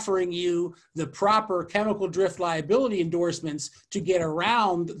not offering you the proper chemical drift liability endorsements to get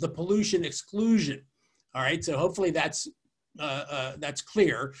around the pollution exclusion. All right, so hopefully that's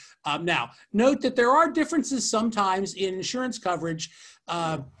clear. Now, note that there are differences sometimes in insurance coverage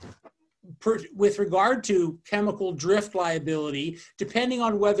with regard to chemical drift liability, depending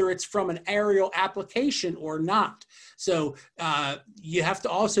on whether it's from an aerial application or not. So you have to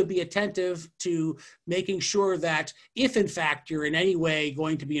also be attentive to making sure that if in fact you're in any way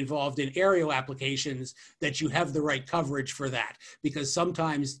going to be involved in aerial applications, that you have the right coverage for that. Because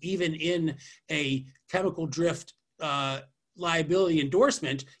sometimes even in a chemical drift liability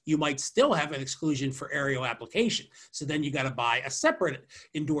endorsement, you might still have an exclusion for aerial application. So then you got to buy a separate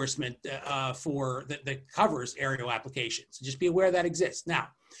endorsement that covers aerial applications. So just be aware that exists. Now,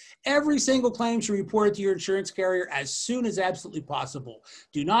 every single claim should be reported to your insurance carrier as soon as absolutely possible.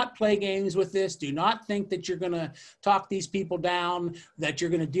 Do not play games with this. Do not think that you're going to talk these people down, that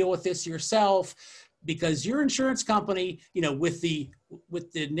you're going to deal with this yourself. because your insurance company, you know, with the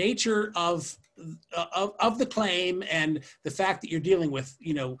nature of the claim and the fact that you're dealing with,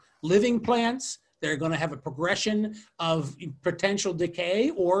 you know, living plants, they're going to have a progression of potential decay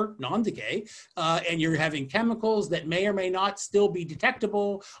or non-decay, and you're having chemicals that may or may not still be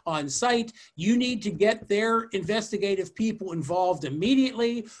detectable on site. You need to get their investigative people involved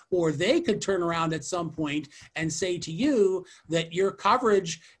immediately, or they could turn around at some point and say to you that your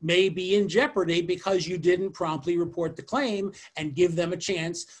coverage may be in jeopardy because you didn't promptly report the claim and give them a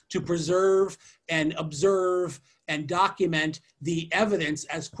chance to preserve and observe and document the evidence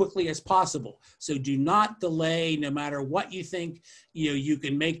as quickly as possible. So do not delay, no matter what you think, you know, you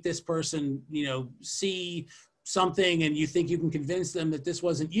can make this person, you know, see something and you think you can convince them that this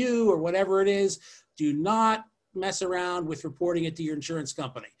wasn't you or whatever it is. Do not mess around with reporting it to your insurance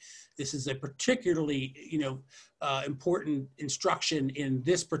company. This is a particularly, you know, important instruction in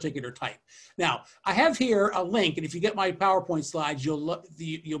this particular type. Now, I have here a link, and if you get my PowerPoint slides, you'll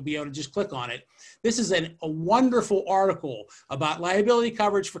be able to just click on it. This is a wonderful article about liability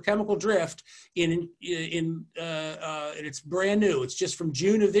coverage for chemical drift and it's brand new. It's just from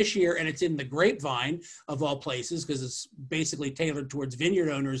June of this year, and it's in the Grapevine of all places because it's basically tailored towards vineyard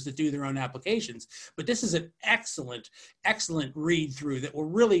owners that do their own applications. But this is an excellent, excellent read through that will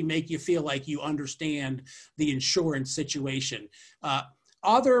really make you feel like you understand the insurance situation.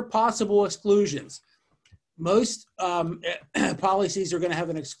 Other possible exclusions. Most policies are going to have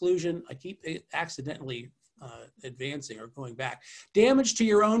an exclusion. I keep accidentally advancing or going back. Damage to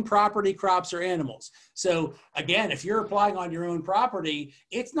your own property, crops, or animals. So again, if you're applying on your own property,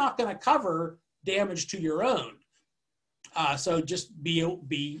 it's not going to cover damage to your own. So just be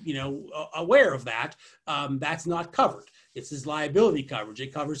you know, aware of that. That's not covered. It's this liability coverage.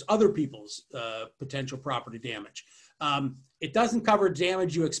 It covers other people's potential property damage. It doesn't cover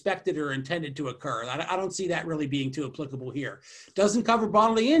damage you expected or intended to occur. I don't see that really being too applicable here. Doesn't cover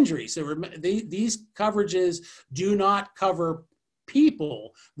bodily injury. So these coverages do not cover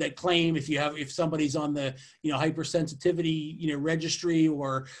people that claim if somebody's on the, you know, hypersensitivity, you know, registry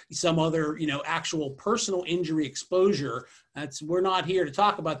or some other, you know, actual personal injury exposure. We're not here to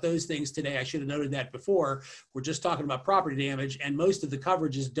talk about those things today. I should have noted that before. We're just talking about property damage, and most of the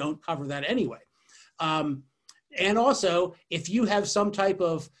coverages don't cover that anyway. And also, if you have some type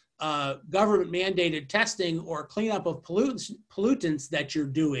of government mandated testing or cleanup of pollutants that you're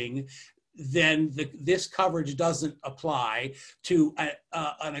doing, then this coverage doesn't apply to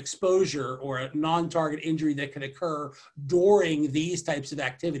an exposure or a non-target injury that can occur during these types of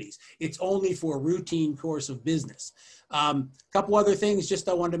activities. It's only for a routine course of business. A couple other things just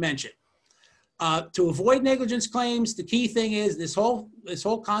I wanted to mention. To avoid negligence claims, the key thing is this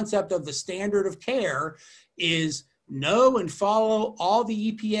whole concept of the standard of care is know and follow all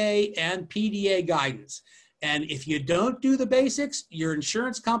the EPA and PDA guidance. And if you don't do the basics, your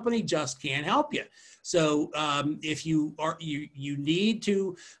insurance company just can't help you. So if you need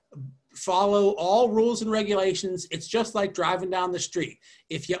to follow all rules and regulations. It's just like driving down the street.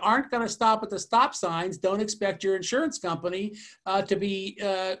 If you aren't going to stop at the stop signs, don't expect your insurance company to be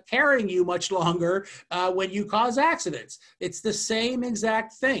carrying you much longer when you cause accidents. It's the same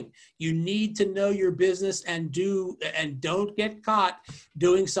exact thing. You need to know your business and don't get caught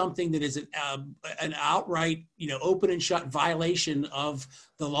doing something that is an outright, open and shut violation of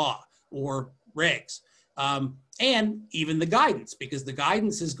the law or regs. And even the guidance, because the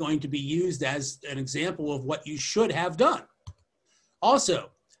guidance is going to be used as an example of what you should have done.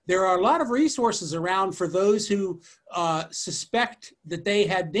 Also, there are a lot of resources around for those who suspect that they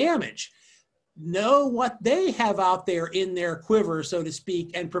had damage. Know what they have out there in their quiver, so to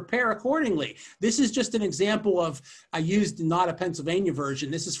speak, and prepare accordingly. This is just an example of, I used not a Pennsylvania version.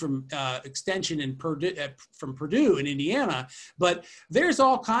 This is from Extension in Purdue, from Purdue in Indiana. But there's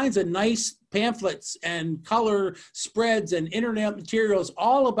all kinds of nice pamphlets and color spreads and internet materials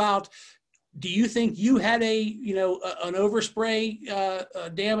all about, do you think you had an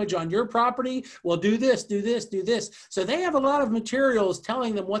overspray damage on your property? Well, do this, do this, do this. So they have a lot of materials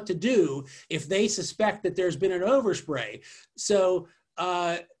telling them what to do if they suspect that there's been an overspray. So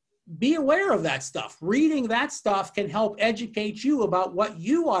be aware of that stuff. Reading that stuff can help educate you about what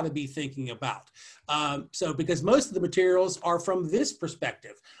you ought to be thinking about. Because most of the materials are from this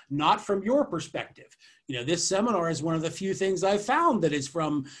perspective, not from your perspective. This seminar is one of the few things I've found that is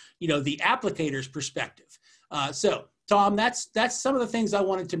from, the applicator's perspective. So, Tom, that's some of the things I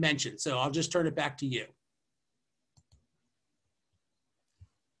wanted to mention. So I'll just turn it back to you.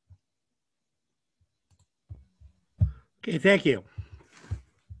 Okay, thank you.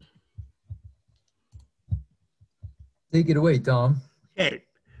 Take it away, Tom. Okay,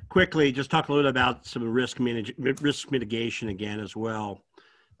 quickly just talk a little about some risk mitigation again as well.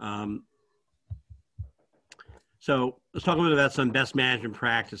 So let's talk a little about some best management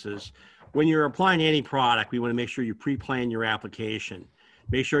practices. When you're applying any product, we want to make sure you pre-plan your application.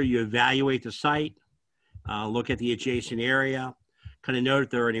 Make sure you evaluate the site, look at the adjacent area, kind of note if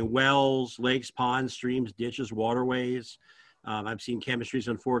there are any wells, lakes, ponds, streams, ditches, waterways. I've seen chemistries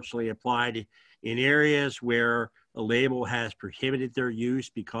unfortunately applied in areas where a label has prohibited their use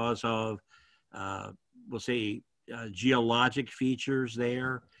because of, we'll say, geologic features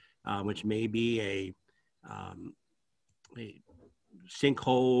there, which may be a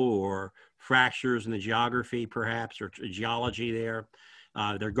sinkhole or fractures in the geography perhaps, or geology there.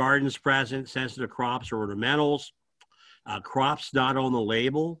 There are gardens present, sensitive crops or ornamentals. Crops not on the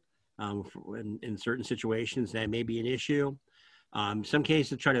label, in certain situations that may be an issue. In some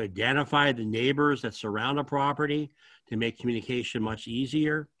cases, try to identify the neighbors that surround a property to make communication much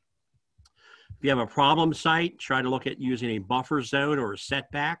easier. If you have a problem site, try to look at using a buffer zone or a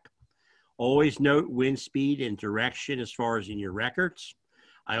setback. Always note wind speed and direction as far as in your records.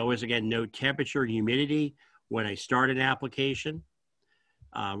 I always, again, note temperature and humidity when I start an application.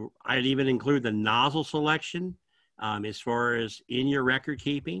 I'd even include the nozzle selection as far as in your record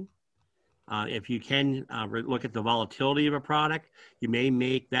keeping. If you can look at the volatility of a product, you may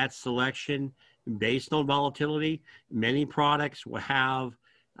make that selection based on volatility. Many products will have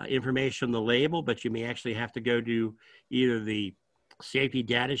information on the label, but you may actually have to go to either the safety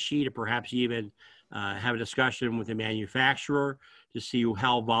data sheet or perhaps even have a discussion with the manufacturer to see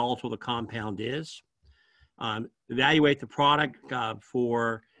how volatile the compound is. Evaluate the product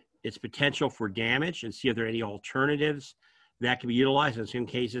for its potential for damage and see if there are any alternatives that can be utilized. In some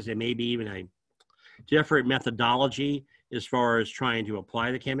cases, there may be even a different methodology as far as trying to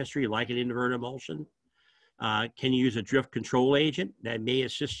apply the chemistry, like an inverted emulsion. Can you use a drift control agent that may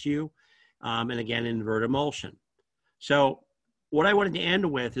assist you? And again, inverted emulsion. So what I wanted to end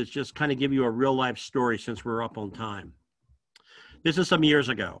with is just kind of give you a real life story since we're up on time. This is some years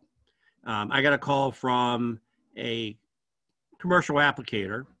ago. I got a call from a commercial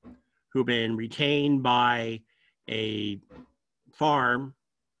applicator who'd been retained by a farm,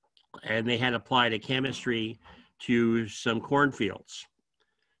 and they had applied a chemistry to some cornfields.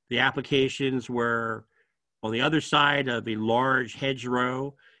 The applications were on the other side of a large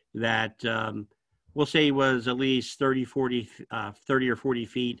hedgerow that we'll say was at least 30 or 40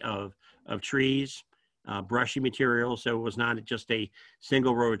 feet of trees, brushy material, so it was not just a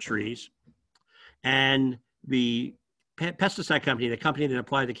single row of trees. And the pesticide company, the company that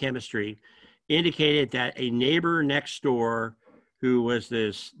applied the chemistry, indicated that a neighbor next door who was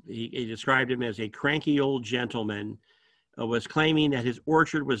he described him as a cranky old gentleman, was claiming that his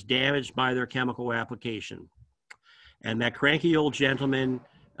orchard was damaged by their chemical application. And that cranky old gentleman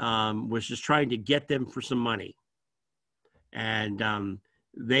was just trying to get them for some money. And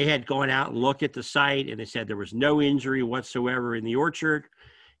they had gone out and looked at the site, and they said there was no injury whatsoever in the orchard.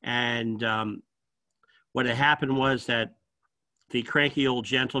 And what had happened was that the cranky old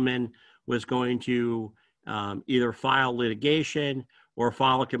gentleman was going to either file litigation or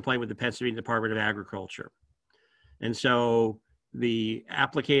file a complaint with the Pennsylvania Department of Agriculture. And so the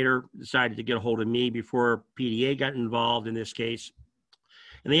applicator decided to get a hold of me before PDA got involved in this case.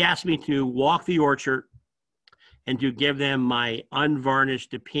 And they asked me to walk the orchard and to give them my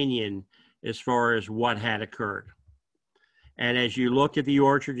unvarnished opinion as far as what had occurred. And as you looked at the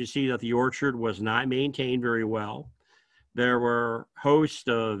orchard, you see that the orchard was not maintained very well. There were a host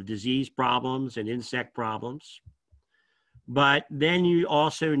of disease problems and insect problems. But then you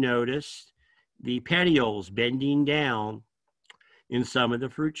also noticed the petioles bending down in some of the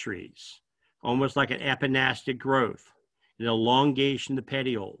fruit trees, almost like an epinastic growth, an elongation of the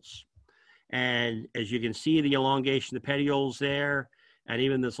petioles. And as you can see, the elongation of the petioles there, and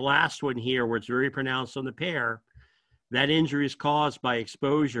even this last one here, where it's very pronounced on the pear, that injury is caused by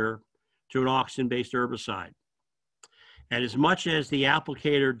exposure to an auxin-based herbicide. And as much as the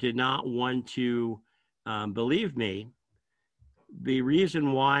applicator did not want to believe me, the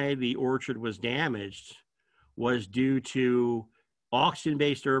reason why the orchard was damaged was due to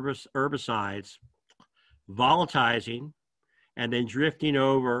auxin-based herbicides volatilizing and then drifting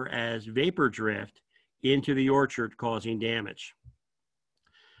over as vapor drift into the orchard, causing damage.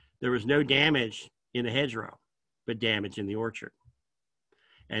 There was no damage in the hedgerow, but damage in the orchard.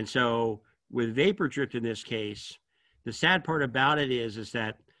 And so with vapor drift in this case, the sad part about it is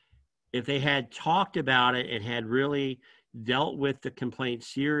that if they had talked about it and had really dealt with the complaint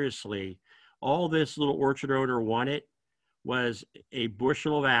seriously, all this little orchard owner wanted was a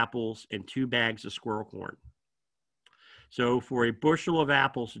bushel of apples and 2 bags of squirrel corn. So for a bushel of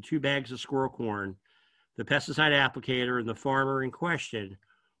apples and 2 bags of squirrel corn, the pesticide applicator and the farmer in question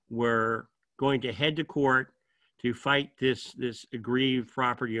were going to head to court to fight this aggrieved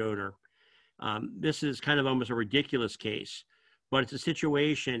property owner. This is kind of almost a ridiculous case, but it's a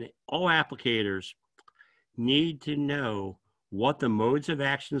situation all applicators need to know what the modes of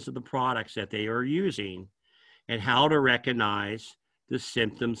actions of the products that they are using and how to recognize the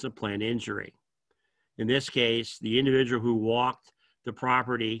symptoms of plant injury. In this case, the individual who walked the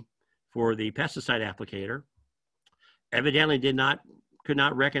property for the pesticide applicator evidently could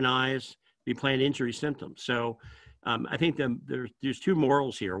not recognize the plant injury symptoms. So I think there's 2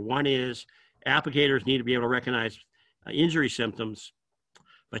 morals here. One is applicators need to be able to recognize injury symptoms,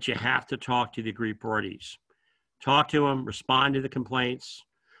 but you have to talk to the aggrieved parties. Talk to them, respond to the complaints,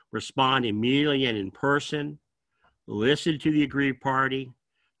 respond immediately and in person, listen to the aggrieved party,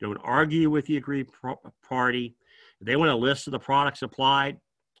 don't argue with the aggrieved party. If they want a list of the products applied,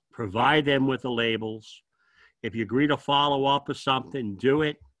 provide them with the labels. If you agree to follow up with something, do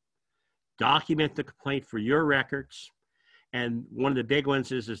it. Document the complaint for your records. And one of the big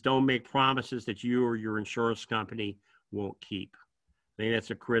ones is don't make promises that you or your insurance company won't keep. I think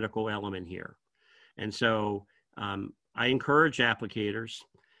that's a critical element here. And so I encourage applicators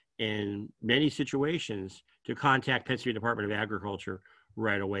in many situations to contact Pennsylvania Department of Agriculture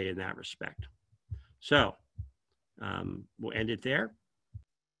right away in that respect. So we'll end it there.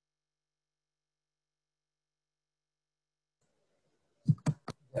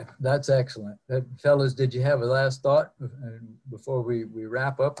 That's excellent. Fellas, did you have a last thought before we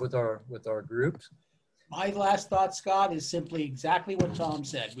wrap up with our groups? My last thought, Scott, is simply exactly what Tom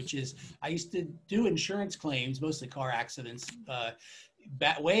said, which is I used to do insurance claims, mostly car accidents,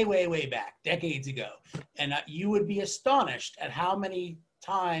 way back, decades ago. And you would be astonished at how many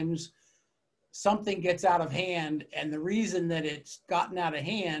times something gets out of hand. And the reason that it's gotten out of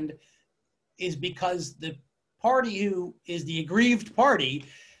hand is because the party who is the aggrieved party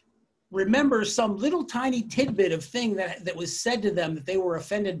remembers some little tiny tidbit of thing that was said to them that they were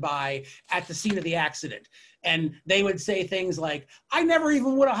offended by at the scene of the accident. And they would say things like, I never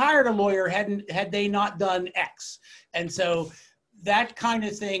even would have hired a lawyer had they not done X. And so that kind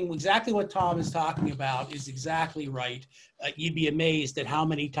of thing, exactly what Tom is talking about, is exactly right. You'd be amazed at how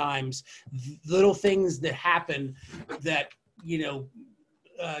many times little things that happen that,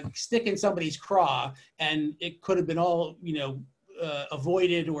 stick in somebody's craw, and it could have been all,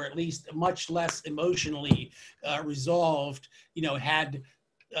 avoided, or at least much less emotionally resolved, had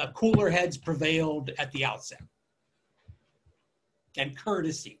cooler heads prevailed at the outset. And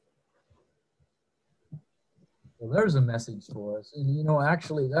courtesy. Well, there's a message for us. And,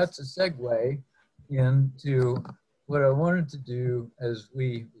 actually, that's a segue into what I wanted to do as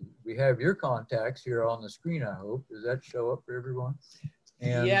we have your contacts here on the screen, I hope. Does that show up for everyone?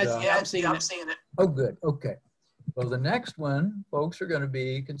 And, yes, I'm seeing it. Oh, good. Okay. Well, the next one, folks are going to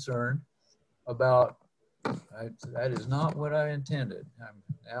be concerned about, that is not what I intended.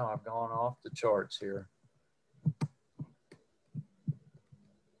 Now I've gone off the charts here.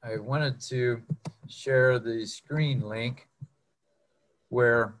 I wanted to share the screen link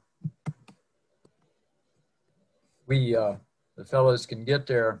where the fellows can get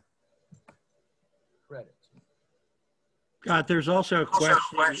their credits. Scott, there's also a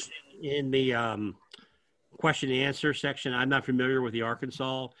question in the question and answer section. I'm not familiar with the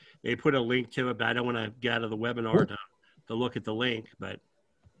Arkansas. They put a link to it, but I don't want to get out of the webinar to look at the link. But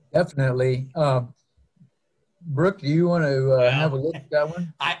definitely. Brooke, do you want to have a look at that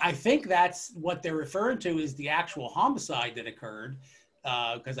one? I think that's what they're referring to is the actual homicide that occurred,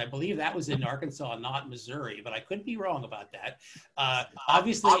 because I believe that was in Arkansas, not Missouri, but I could be wrong about that.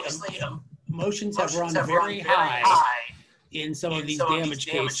 Obviously emotions have run very high in some of these damage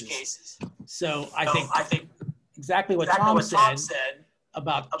cases. So I think exactly what Tom said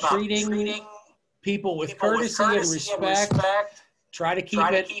about treating people with courtesy and respect, try to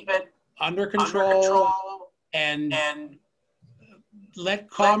keep it under control, and let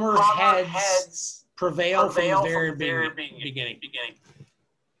calmer heads prevail from the very beginning.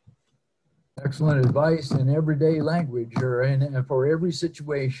 Excellent advice in everyday language and for every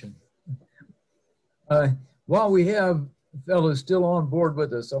situation. While we have fellows still on board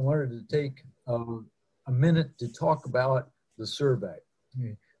with us, I wanted to take a minute to talk about the survey.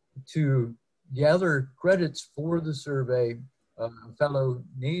 To gather credits for the survey, a fellow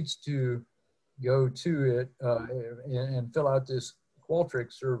needs to go to it and fill out this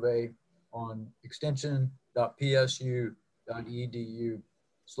Qualtrics survey on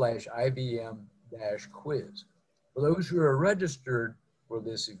extension.psu.edu/IBM-quiz. For those who are registered for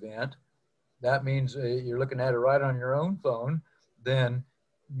this event, that means you're looking at it right on your own phone, then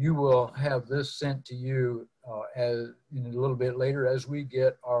you will have this sent to you as in a little bit later as we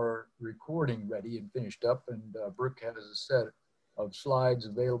get our recording ready and finished up. And Brooke has a set of slides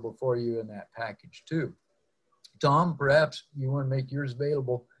available for you in that package too. Tom, perhaps you want to make yours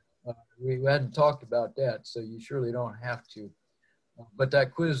available. We hadn't talked about that, so you surely don't have to. But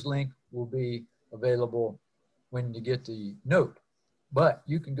that quiz link will be available when you get the note. But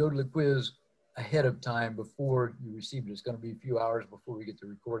you can go to the quiz ahead of time before you receive it. It's going to be a few hours before we get the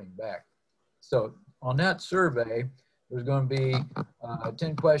recording back. So on that survey, there's going to be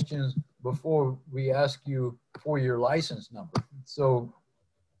 10 questions before we ask you for your license number. So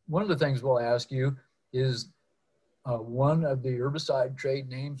one of the things we'll ask you is one of the herbicide trade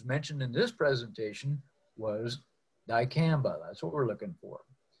names mentioned in this presentation was dicamba. That's what we're looking for.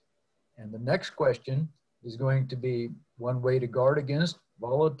 And the next question is going to be, one way to guard against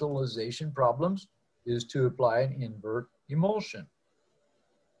volatilization problems is to apply an invert emulsion.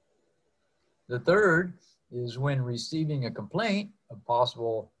 The third is, when receiving a complaint of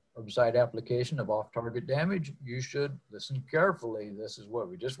possible herbicide application of off-target damage, you should listen carefully. This is what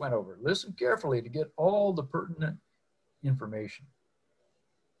we just went over. Listen carefully to get all the pertinent information.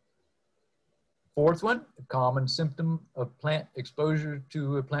 Fourth one, a common symptom of plant exposure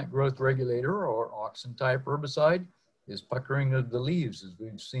to a plant growth regulator or auxin type herbicide is puckering of the leaves, as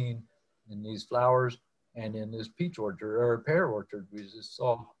we've seen in these flowers and in this peach orchard or pear orchard we just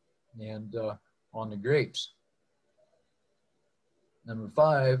saw, and on the grapes. Number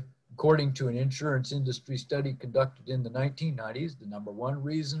 5, according to an insurance industry study conducted in the 1990s, the number 1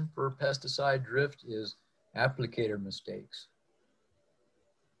 reason for pesticide drift is applicator mistakes.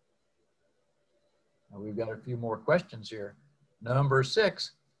 Now we've got a few more questions here. Number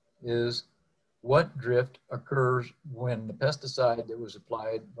 6 is, what drift occurs when the pesticide that was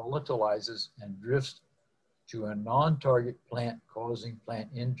applied volatilizes and drifts to a non-target plant, causing plant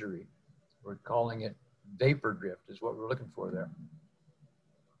injury? We're calling it vapor drift is what we're looking for there.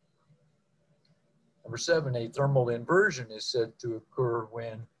 Number 7, a thermal inversion is said to occur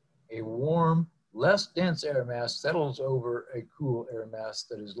when a warm, less dense air mass settles over a cool air mass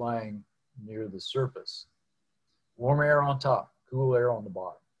that is lying near the surface. Warm air on top, cool air on the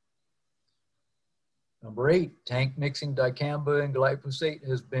bottom. Number 8, tank mixing dicamba and glyphosate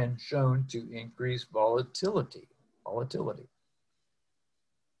has been shown to increase volatility.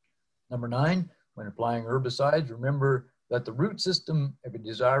 Number 9, when applying herbicides, remember that the root system of a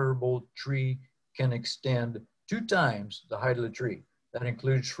desirable tree can extend 2 times the height of the tree. That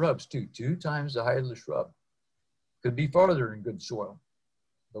includes shrubs too, 2 times the height of the shrub. Could be farther in good soil,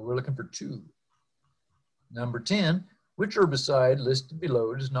 but we're looking for 2. Number 10, which herbicide listed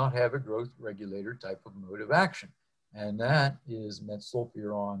below does not have a growth regulator type of mode of action? And that is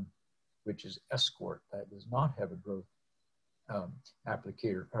metsulfuron, which is escort. That does not have a growth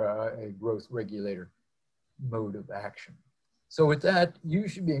applicator, a growth regulator mode of action. So with that, you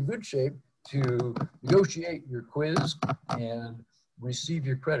should be in good shape to negotiate your quiz and receive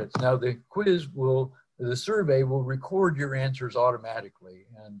your credits. Now the quiz will, the survey will record your answers automatically,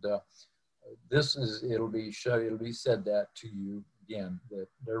 and it'll be said that to you again, that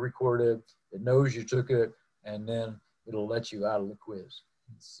they're recorded, it knows you took it, and then it'll let you out of the quiz.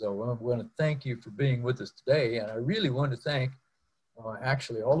 So I want to thank you for being with us today, and I really want to thank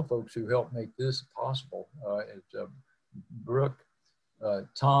actually all the folks who helped make this possible. Brooke,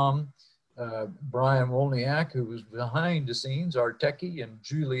 Tom, Brian Wolniak, who was behind the scenes, our techie, and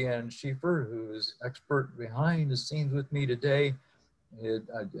Julianne Schieffer, who is expert behind the scenes with me today.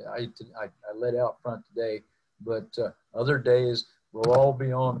 I let out front today, but other days we'll all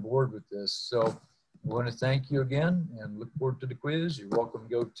be on board with this. So I want to thank you again and look forward to the quiz. You're welcome to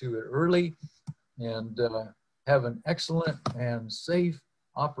go to it early, and have an excellent and safe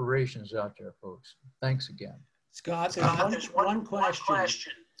operations out there, folks. Thanks again. Scott, there's one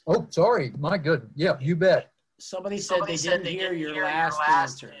question. Oh, sorry. My good. Yeah, you bet. Somebody said they didn't hear your last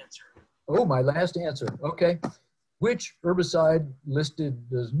answer. Oh, my last answer. Okay. Which herbicide listed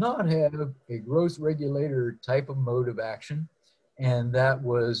does not have a growth regulator type of mode of action? And that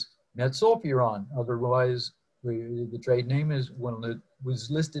was metsulfuron. Otherwise, the trade name is one that was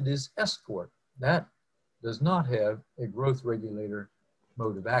listed as escort. That does not have a growth regulator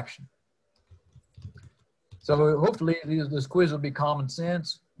mode of action. So hopefully this quiz will be common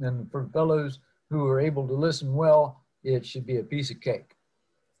sense, and for fellows who are able to listen well, it should be a piece of cake.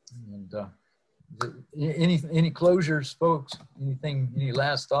 And any closures, folks? Any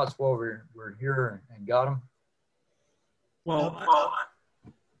last thoughts while we're here and got them? Well,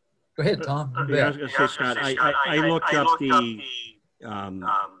 go ahead, Tom. I was going to say, Scott, I looked up the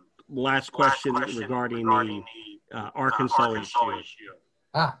last question regarding the Arkansas issue.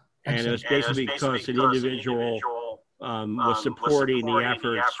 Ah, And it was basically because an individual was supporting the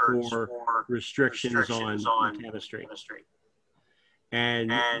efforts for restrictions on chemistry.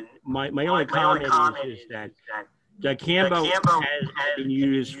 And my only comment is that dicamba has been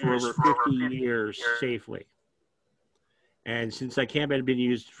used for over 50 years safely. And since dicamba had been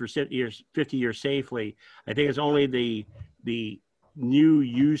used for 50 years safely, I think it's only the new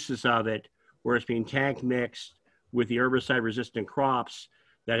uses of it where it's being tank mixed with the herbicide resistant crops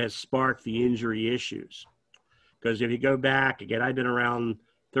that has sparked the injury issues. Because if you go back, again, I've been around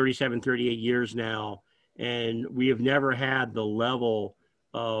 37, 38 years now, and we have never had the level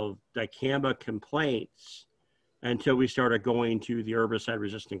of dicamba complaints until we started going to the herbicide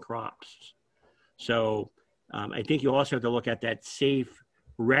resistant crops. So I think you also have to look at that safe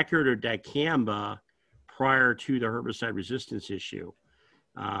record of dicamba prior to the herbicide resistance issue.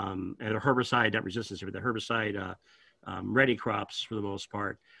 And the herbicide, not resistance, but the herbicide ready crops for the most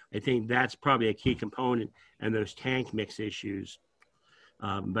part. I think that's probably a key component in those tank mix issues.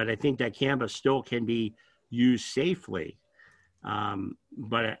 But I think dicamba still can be used safely.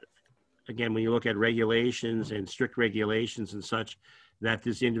 But again, when you look at regulations and strict regulations and such that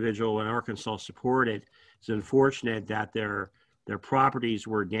this individual in Arkansas supported, it's unfortunate that their properties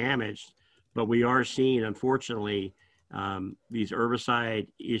were damaged. But we are seeing, unfortunately, these herbicide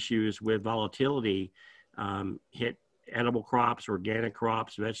issues with volatility hit edible crops, organic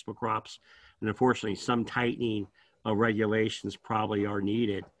crops, vegetable crops, and unfortunately some tightening of regulations probably are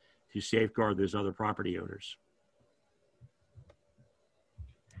needed to safeguard those other property owners.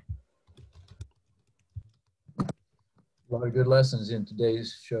 a lot of good lessons in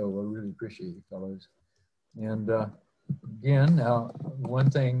today's show. I really appreciate you fellows. And again, now one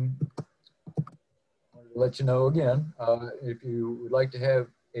thing I want to let you know again, if you would like to have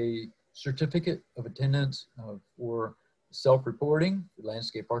a certificate of attendance for self-reporting,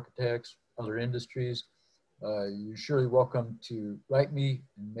 landscape architects, other industries, you're surely welcome to write me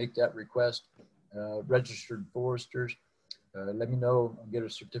and make that request. Registered foresters, let me know, I'll get a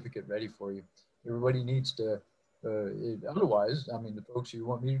certificate ready for you. Everybody needs to, otherwise, I mean, the folks who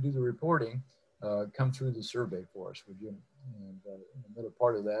want me to do the reporting, come through the survey for us, would you? And the middle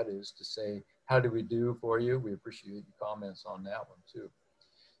part of that is to say, how do we do for you? We appreciate your comments on that one too.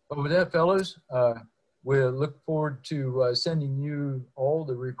 But with that, fellas, we'll look forward to sending you all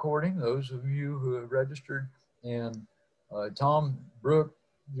the recording, those of you who have registered. And Tom, Brooke,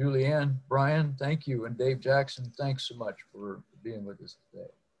 Julianne, Brian, thank you. And Dave Jackson, thanks so much for being with us today.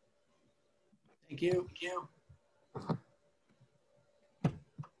 Thank you. Thank you.